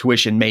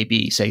tuition may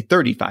be, say,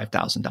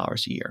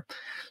 $35,000 a year.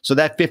 So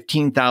that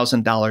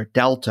 $15,000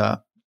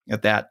 delta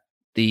that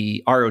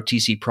the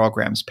ROTC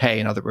programs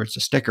pay, in other words, the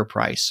sticker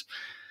price,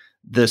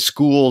 the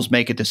schools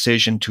make a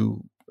decision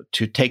to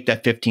take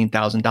that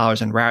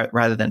 $15,000 and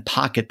rather than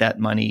pocket that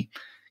money,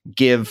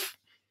 give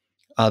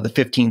the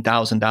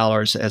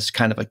 $15,000 as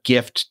kind of a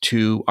gift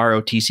to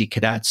ROTC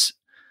cadets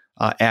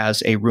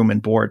as a room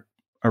and board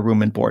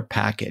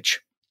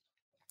package.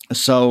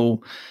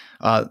 So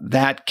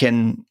that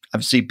can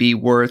obviously be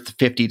worth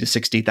 $50,000 to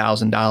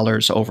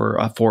 $60,000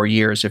 over 4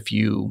 years if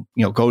you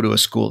go to a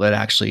school that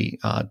actually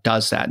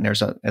does that. And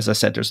as I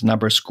said, there's a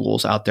number of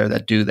schools out there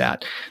that do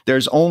that.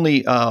 There's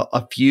only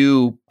a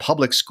few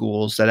public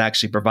schools that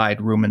actually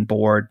provide room and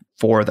board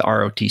for the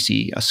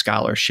ROTC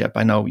scholarship.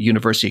 I know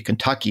University of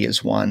Kentucky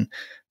is one,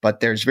 but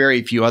there's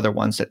very few other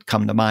ones that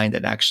come to mind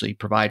that actually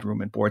provide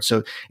room and board.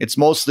 So it's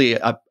mostly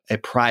a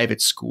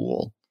private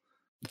school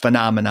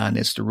phenomenon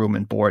is the room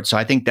and board. So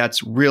I think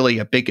that's really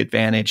a big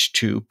advantage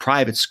to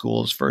private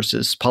schools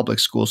versus public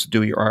schools to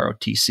do your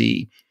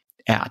ROTC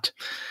at.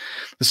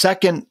 The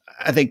second,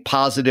 I think,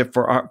 positive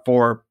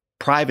for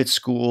private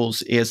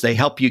schools is they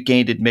help you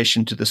gain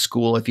admission to the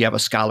school if you have a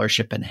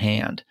scholarship in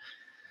hand.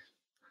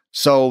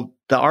 So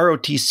the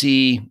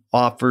ROTC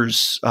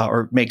offers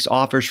or makes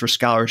offers for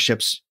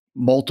scholarships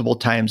multiple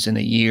times in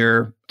a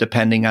year,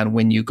 depending on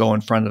when you go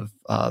in front of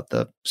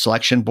the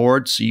selection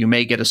board. So you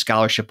may get a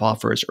scholarship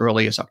offer as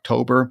early as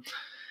October,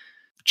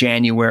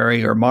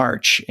 January, or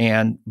March.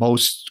 And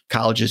most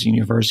colleges and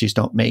universities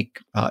don't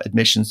make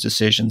admissions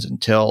decisions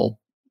until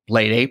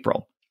late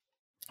April.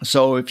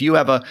 So if you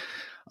have a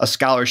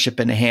scholarship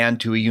in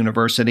hand to a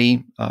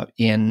university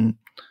in,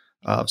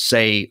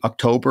 say,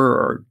 October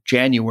or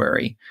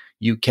January,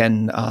 you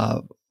can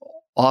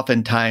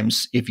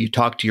oftentimes, if you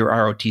talk to your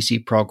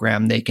ROTC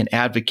program, they can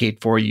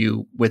advocate for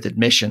you with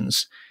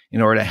admissions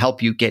in order to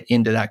help you get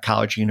into that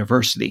college or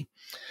university.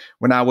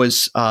 When I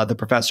was the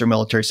professor of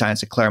military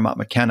science at Claremont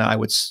McKenna, I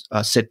would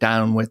sit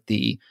down with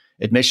the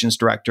admissions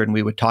director and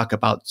we would talk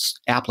about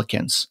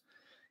applicants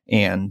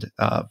and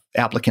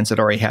applicants that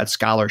already had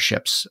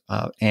scholarships.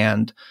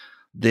 And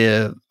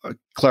the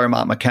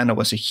Claremont McKenna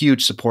was a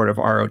huge supporter of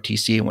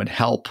ROTC and would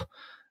help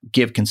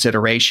give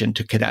consideration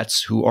to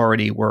cadets who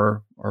already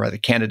were, or the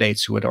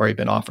candidates who had already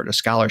been offered a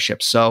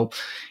scholarship. So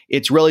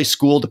it's really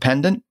school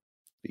dependent.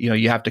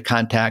 You have to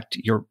contact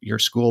your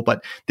school,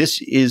 but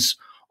this is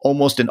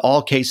almost in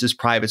all cases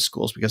private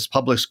schools because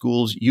public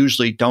schools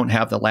usually don't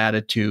have the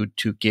latitude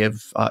to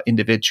give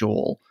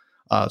individual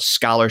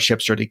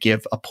scholarships or to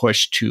give a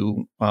push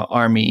to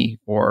Army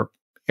or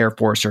Air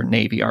Force or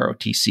Navy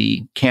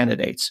ROTC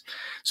candidates.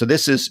 So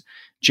this is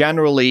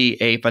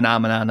generally a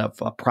phenomenon of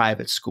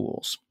private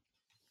schools.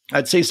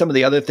 I'd say some of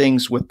the other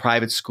things with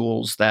private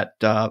schools that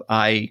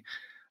I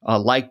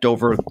liked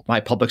over my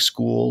public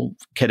school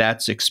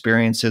cadets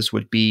experiences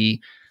would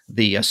be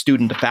the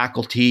student to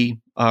faculty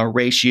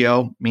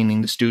ratio,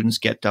 meaning the students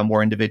get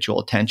more individual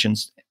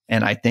attentions.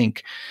 And I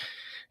think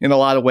in a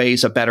lot of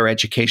ways, a better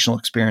educational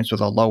experience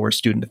with a lower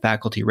student to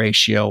faculty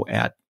ratio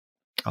at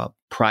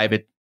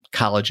private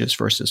colleges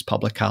versus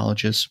public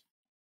colleges.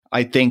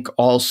 I think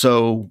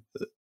also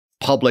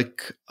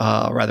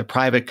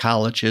private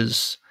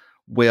colleges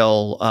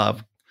will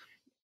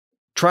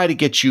try to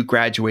get you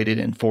graduated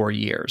in 4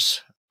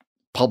 years.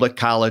 Public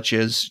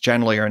colleges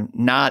generally are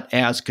not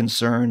as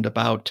concerned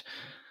about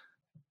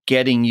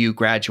getting you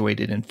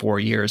graduated in 4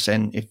 years.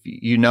 And if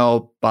you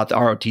know about the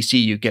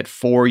ROTC, you get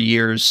 4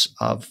 years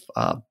of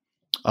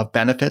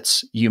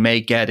benefits. You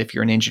may get, if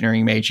you're an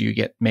engineering major,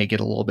 may get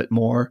a little bit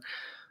more.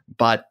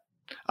 But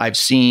I've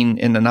seen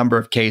in a number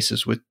of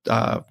cases with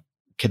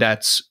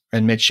cadets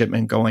and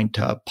midshipmen going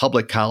to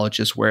public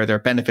colleges where their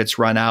benefits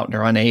run out and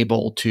they're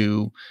unable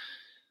to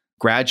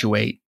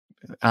graduate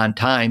on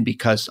time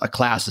because a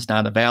class is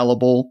not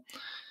available,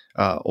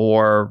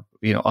 or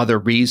other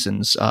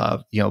reasons,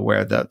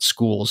 where the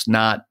school's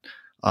not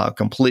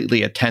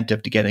completely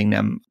attentive to getting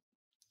them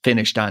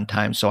finished on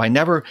time. So I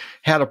never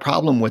had a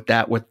problem with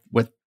that with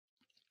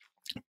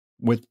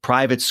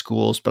private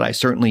schools, but I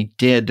certainly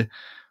did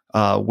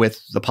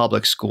with the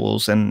public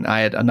schools. And I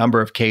had a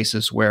number of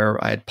cases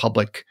where I had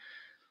public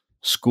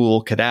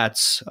school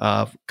cadets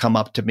come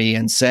up to me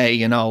and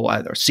say,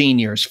 or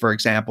seniors, for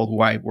example,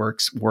 who I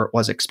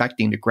was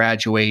expecting to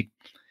graduate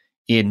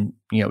in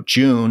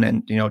June,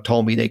 and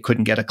told me they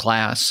couldn't get a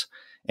class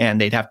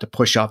and they'd have to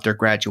push off their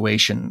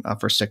graduation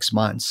for 6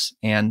 months.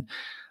 And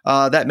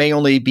that may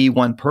only be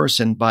one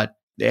person, but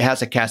it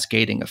has a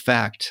cascading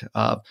effect.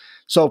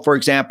 So, for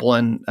example,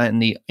 in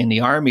the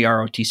Army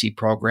ROTC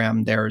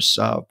program, there's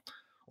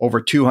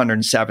over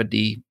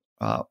 270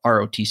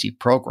 ROTC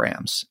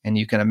programs, and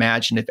you can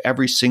imagine if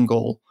every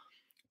single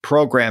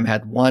program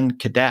had one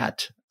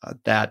cadet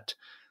that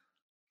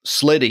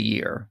slid a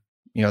year,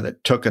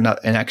 that took an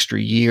extra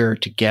year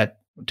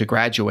to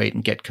graduate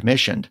and get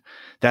commissioned.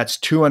 That's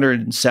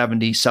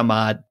 270 some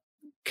odd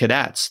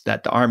cadets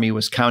that the Army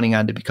was counting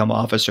on to become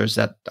officers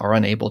that are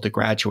unable to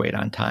graduate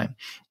on time.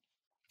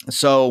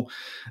 So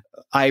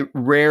I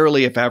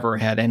rarely, if ever,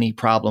 had any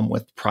problem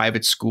with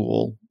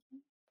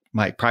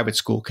my private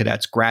school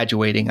cadets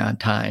graduating on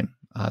time.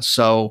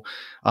 So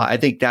I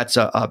think that's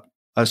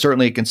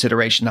certainly a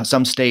consideration. Now,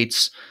 some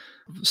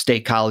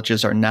state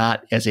colleges are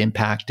not as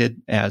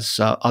impacted as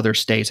other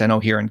states. I know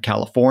here in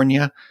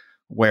California,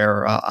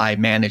 where I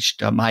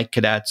managed my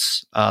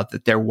cadets,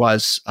 that there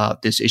was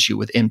this issue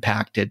with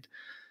impacted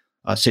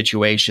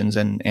situations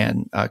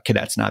and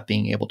cadets not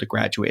being able to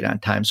graduate on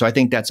time. So I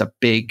think that's a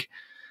big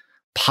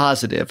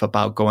positive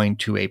about going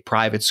to a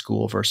private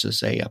school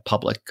versus a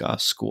public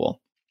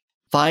school.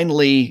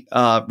 Finally,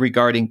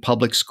 regarding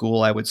public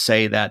school, I would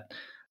say that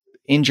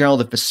in general,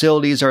 the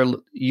facilities are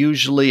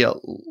usually a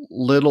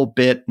little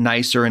bit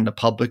nicer in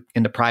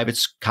the private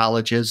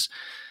colleges.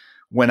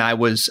 When I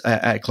was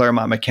at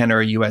Claremont McKenna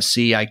or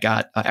USC, I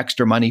got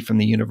extra money from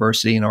the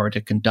university in order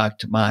to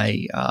conduct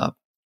my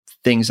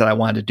things that I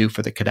wanted to do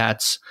for the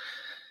cadets.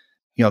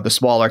 The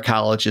smaller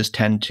colleges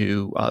tend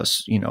to,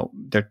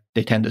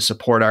 they tend to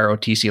support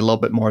ROTC a little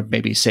bit more,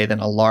 maybe say, than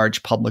a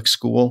large public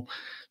school.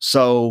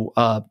 So,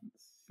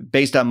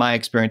 based on my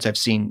experience, I've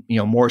seen,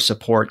 more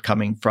support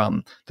coming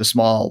from the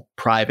small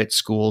private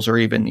schools or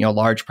even,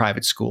 large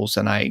private schools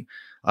than I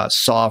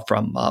saw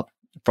from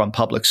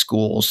public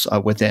schools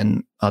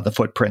within the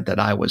footprint that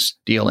I was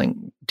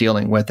dealing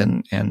with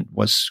and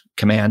was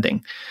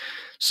commanding.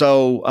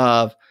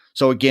 So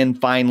again,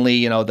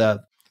 finally,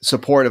 the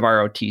support of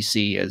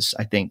ROTC is,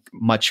 I think,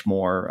 much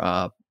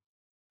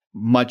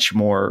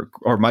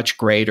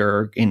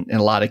greater in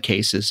a lot of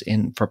cases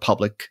for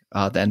public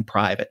than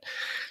private.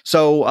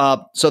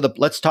 So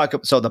let's talk.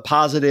 So the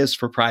positives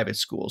for private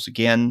schools,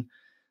 again,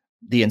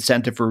 the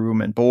incentive for room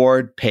and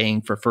board,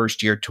 paying for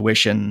first year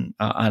tuition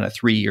on a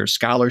 3-year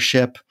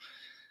scholarship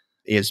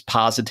is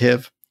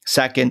positive.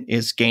 Second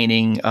is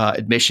gaining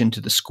admission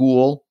to the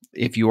school.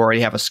 If you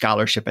already have a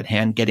scholarship at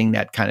hand, getting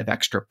that kind of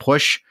extra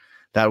push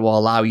that will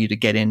allow you to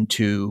get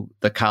into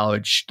the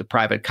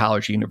private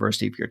college or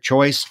university of your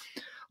choice.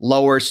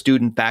 Lower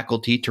student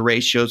faculty to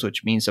ratios,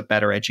 which means a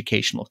better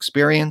educational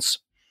experience.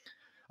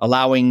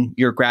 Allowing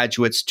your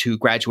graduates to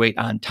graduate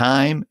on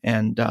time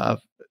and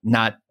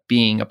not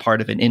being a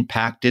part of an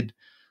impacted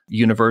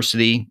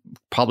university,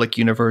 public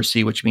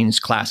university, which means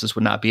classes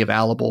would not be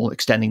available,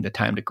 extending the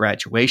time to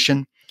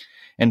graduation.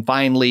 And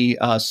finally,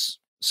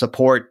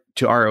 support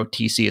to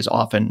ROTC is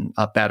often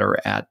better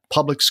at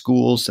public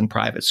schools than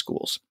private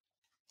schools.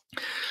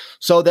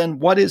 So then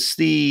what is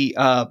the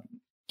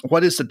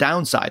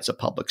downsides of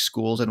public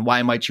schools, and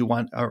why might you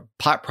want, or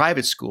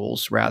private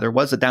schools rather,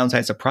 what's the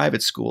downsides of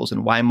private schools,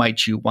 and why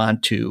might you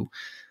want to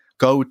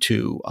go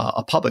to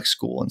a public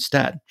school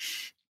instead?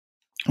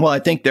 Well, I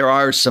think there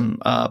are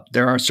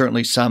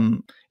certainly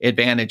some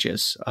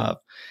advantages,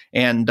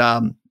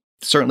 and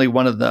certainly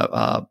one of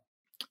the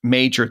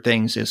major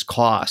things is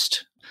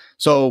cost.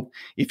 So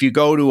if you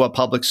go to a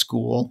public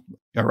school,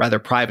 or rather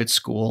private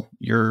school,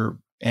 you're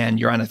on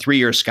a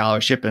 3-year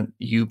scholarship, and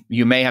you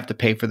may have to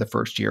pay for the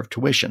first year of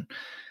tuition.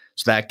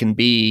 So that can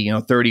be,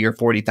 $30,000 or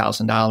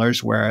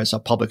 $40,000, whereas a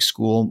public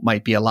school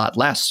might be a lot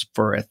less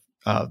for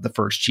the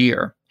first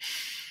year.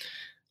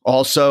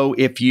 Also,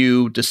 if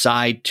you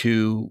decide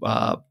to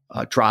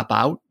drop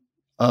out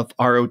of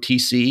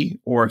ROTC,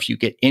 or if you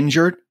get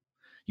injured,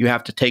 you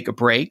have to take a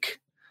break.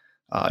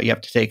 You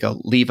have to take a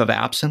leave of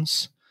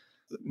absence,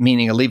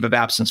 meaning a leave of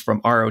absence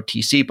from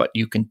ROTC, but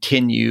you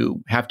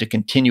have to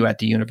continue at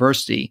the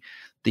university.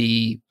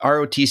 The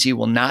ROTC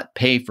will not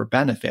pay for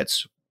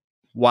benefits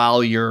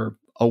while you're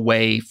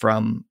away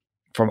from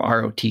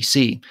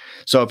ROTC.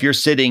 So if you're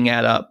sitting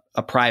at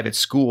a private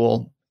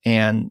school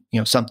and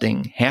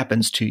something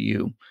happens to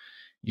you,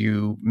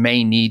 you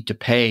may need to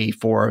pay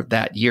for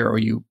that year, or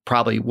you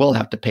probably will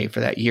have to pay for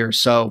that year.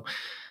 So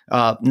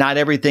not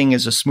everything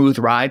is a smooth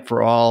ride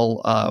for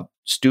all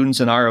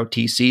students in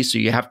ROTC. So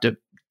you have to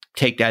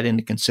take that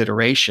into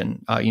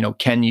consideration.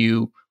 Can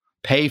you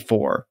pay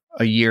for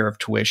a year of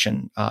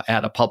tuition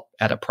at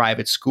a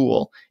private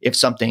school if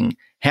something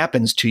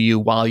happens to you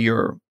while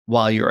you're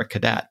a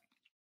cadet?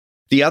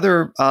 The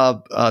other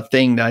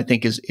thing that I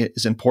think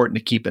is important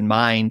to keep in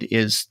mind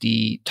is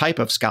the type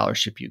of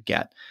scholarship you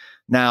get.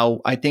 Now,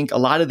 I think a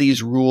lot of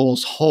these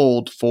rules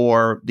hold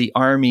for the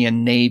Army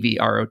and Navy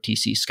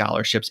ROTC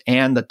scholarships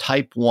and the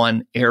Type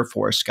 1 Air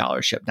Force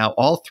scholarship. Now,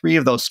 all three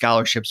of those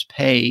scholarships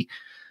pay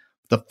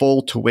the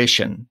full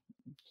tuition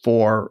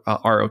for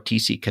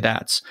ROTC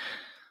cadets.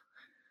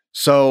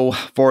 So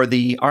for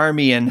the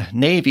Army and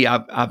Navy,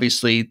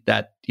 obviously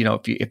that,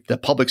 if the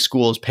public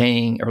school is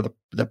paying, or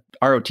the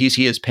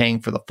ROTC is paying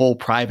for the full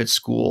private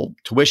school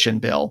tuition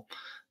bill,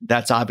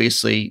 that's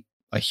obviously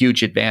a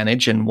huge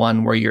advantage, and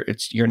one where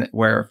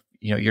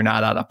you're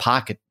not out of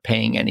pocket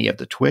paying any of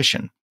the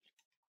tuition.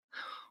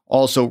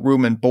 Also,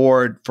 room and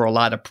board for a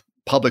lot of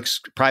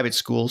private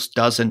schools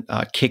doesn't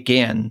kick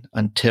in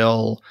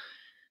until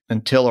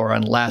or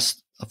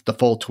unless the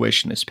full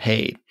tuition is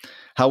paid.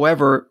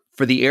 However,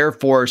 for the Air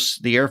Force,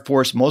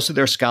 most of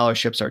their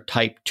scholarships are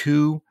Type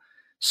 2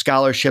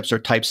 scholarships or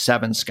Type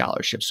 7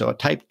 scholarships. So a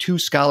Type 2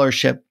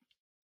 scholarship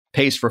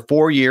pays for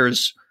 4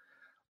 years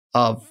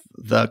of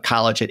the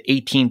college at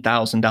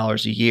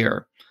 $18,000 a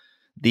year.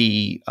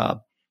 The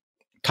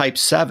Type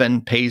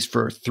 7 pays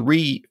for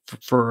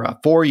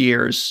 4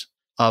 years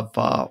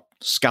of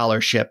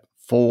scholarship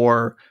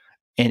for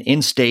an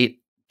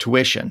in-state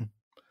tuition,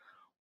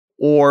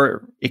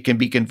 or it can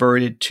be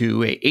converted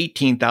to a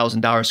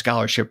 $18,000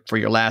 scholarship for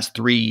your last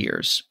 3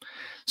 years.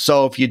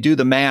 So if you do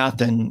the math,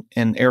 and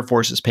Air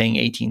Force is paying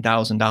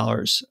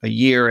 $18,000 a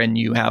year, and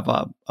you have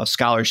a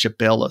scholarship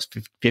bill of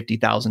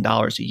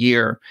 $50,000 a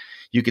year,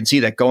 you can see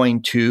that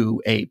going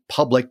to a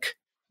private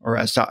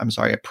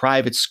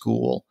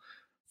school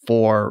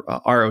for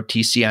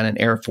ROTC on an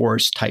Air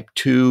Force Type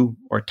 2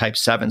 or Type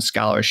 7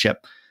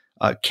 scholarship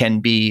can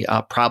be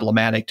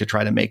problematic to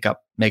try to make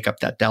up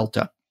that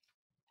delta.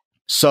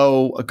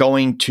 So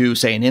going to,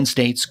 say, an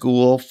in-state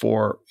school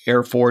for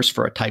Air Force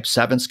for a Type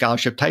 7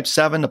 scholarship, Type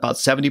 7, about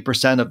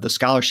 70% of the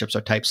scholarships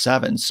are Type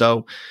 7.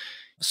 So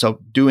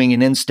doing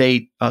an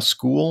in-state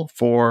school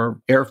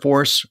for Air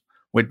Force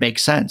would make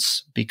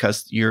sense,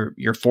 because your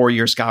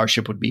 4-year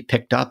scholarship would be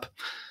picked up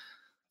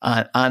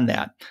on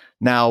that.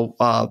 Now,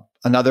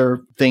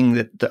 another thing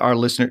that our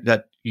listener,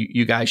 that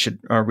you guys should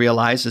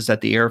realize, is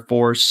that the Air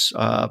Force,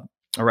 or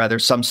rather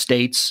some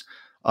states,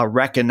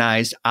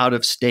 recognize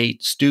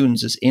out-of-state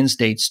students as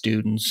in-state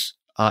students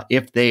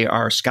if they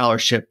are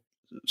scholarship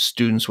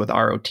students with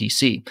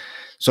ROTC.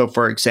 So,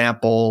 for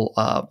example,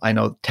 I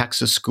know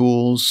Texas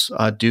schools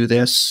do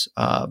this.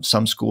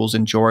 Some schools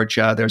in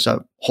Georgia, there's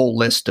a whole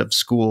list of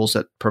schools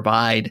that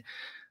provide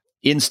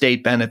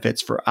in-state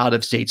benefits for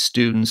out-of-state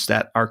students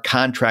that are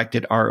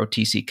contracted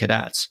ROTC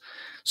cadets.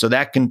 So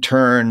that can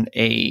turn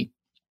an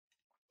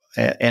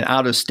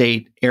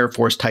out-of-state Air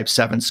Force Type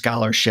 7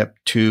 scholarship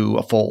to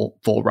a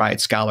full ride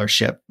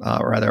scholarship,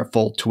 or rather a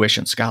full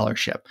tuition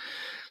scholarship.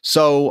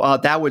 So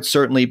that would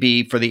certainly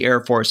be, for the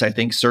Air Force, I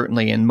think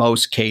certainly in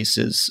most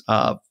cases,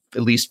 at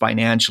least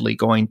financially,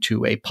 going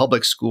to a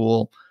public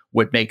school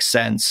would make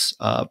sense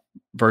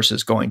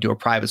versus going to a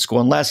private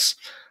school, unless,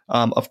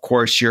 of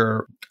course,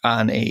 you're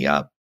on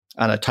a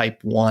Type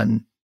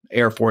 1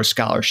 Air Force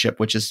scholarship,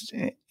 which is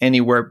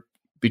anywhere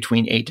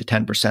between 8 to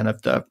 10%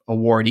 of the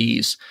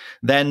awardees.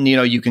 Then,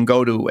 you can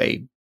go to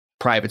a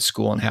private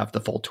school and have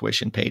the full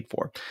tuition paid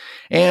for.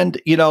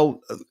 And,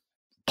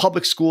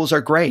 public schools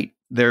are great.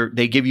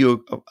 They give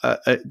you,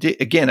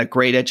 again, a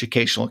great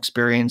educational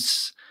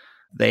experience.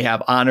 They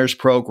have honors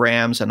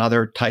programs and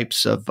other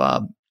types of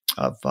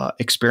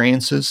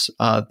experiences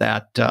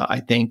that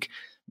I think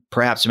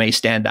perhaps may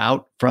stand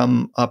out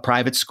from a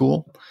private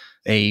school.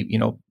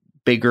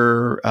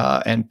 Bigger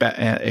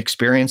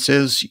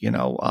experiences,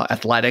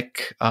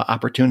 athletic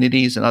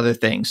opportunities and other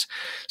things.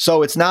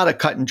 So it's not a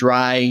cut and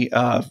dry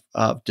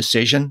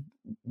decision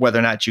whether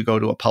or not you go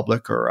to a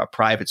public or a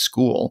private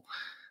school.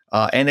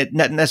 And it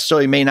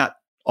necessarily may not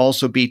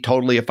also be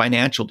totally a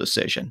financial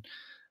decision.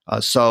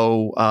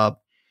 So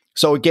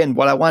again,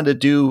 what I wanted to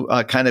do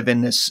kind of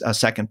in this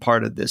second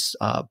part of this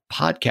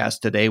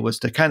podcast today was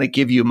to kind of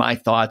give you my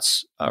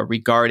thoughts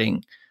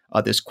regarding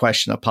this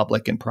question of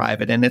public and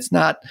private. And it's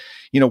not,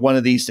 one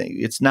of these things,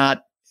 it's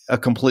not a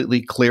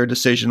completely clear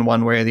decision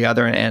one way or the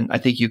other. And I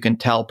think you can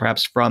tell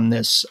perhaps from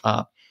this,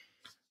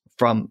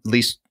 from at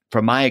least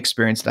from my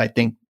experience, that I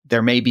think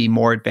there may be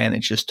more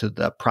advantages to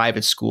the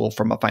private school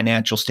from a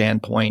financial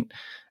standpoint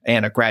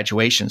and a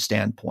graduation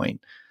standpoint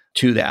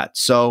to that.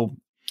 So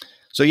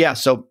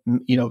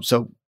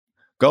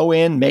go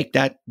in, make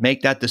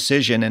that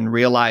decision, and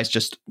realize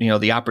just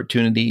the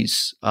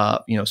opportunities,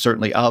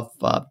 certainly of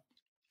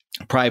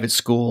private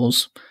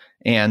schools,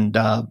 and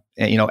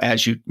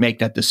as you make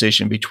that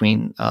decision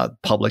between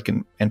public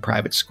and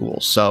private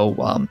schools.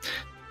 So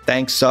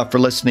thanks for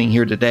listening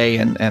here today,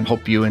 and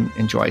hope you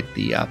enjoyed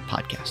the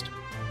podcast.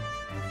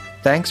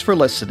 Thanks for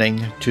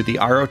listening to the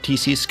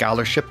ROTC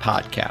Scholarship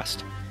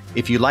Podcast.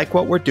 If you like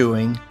what we're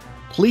doing,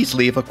 please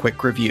leave a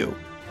quick review.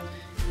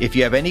 If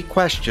you have any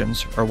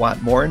questions or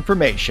want more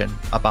information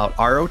about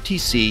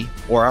ROTC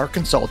or our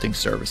consulting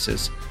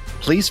services,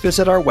 please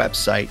visit our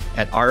website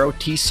at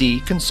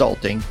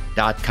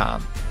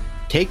rotcconsulting.com.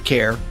 Take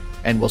care,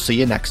 and we'll see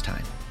you next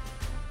time.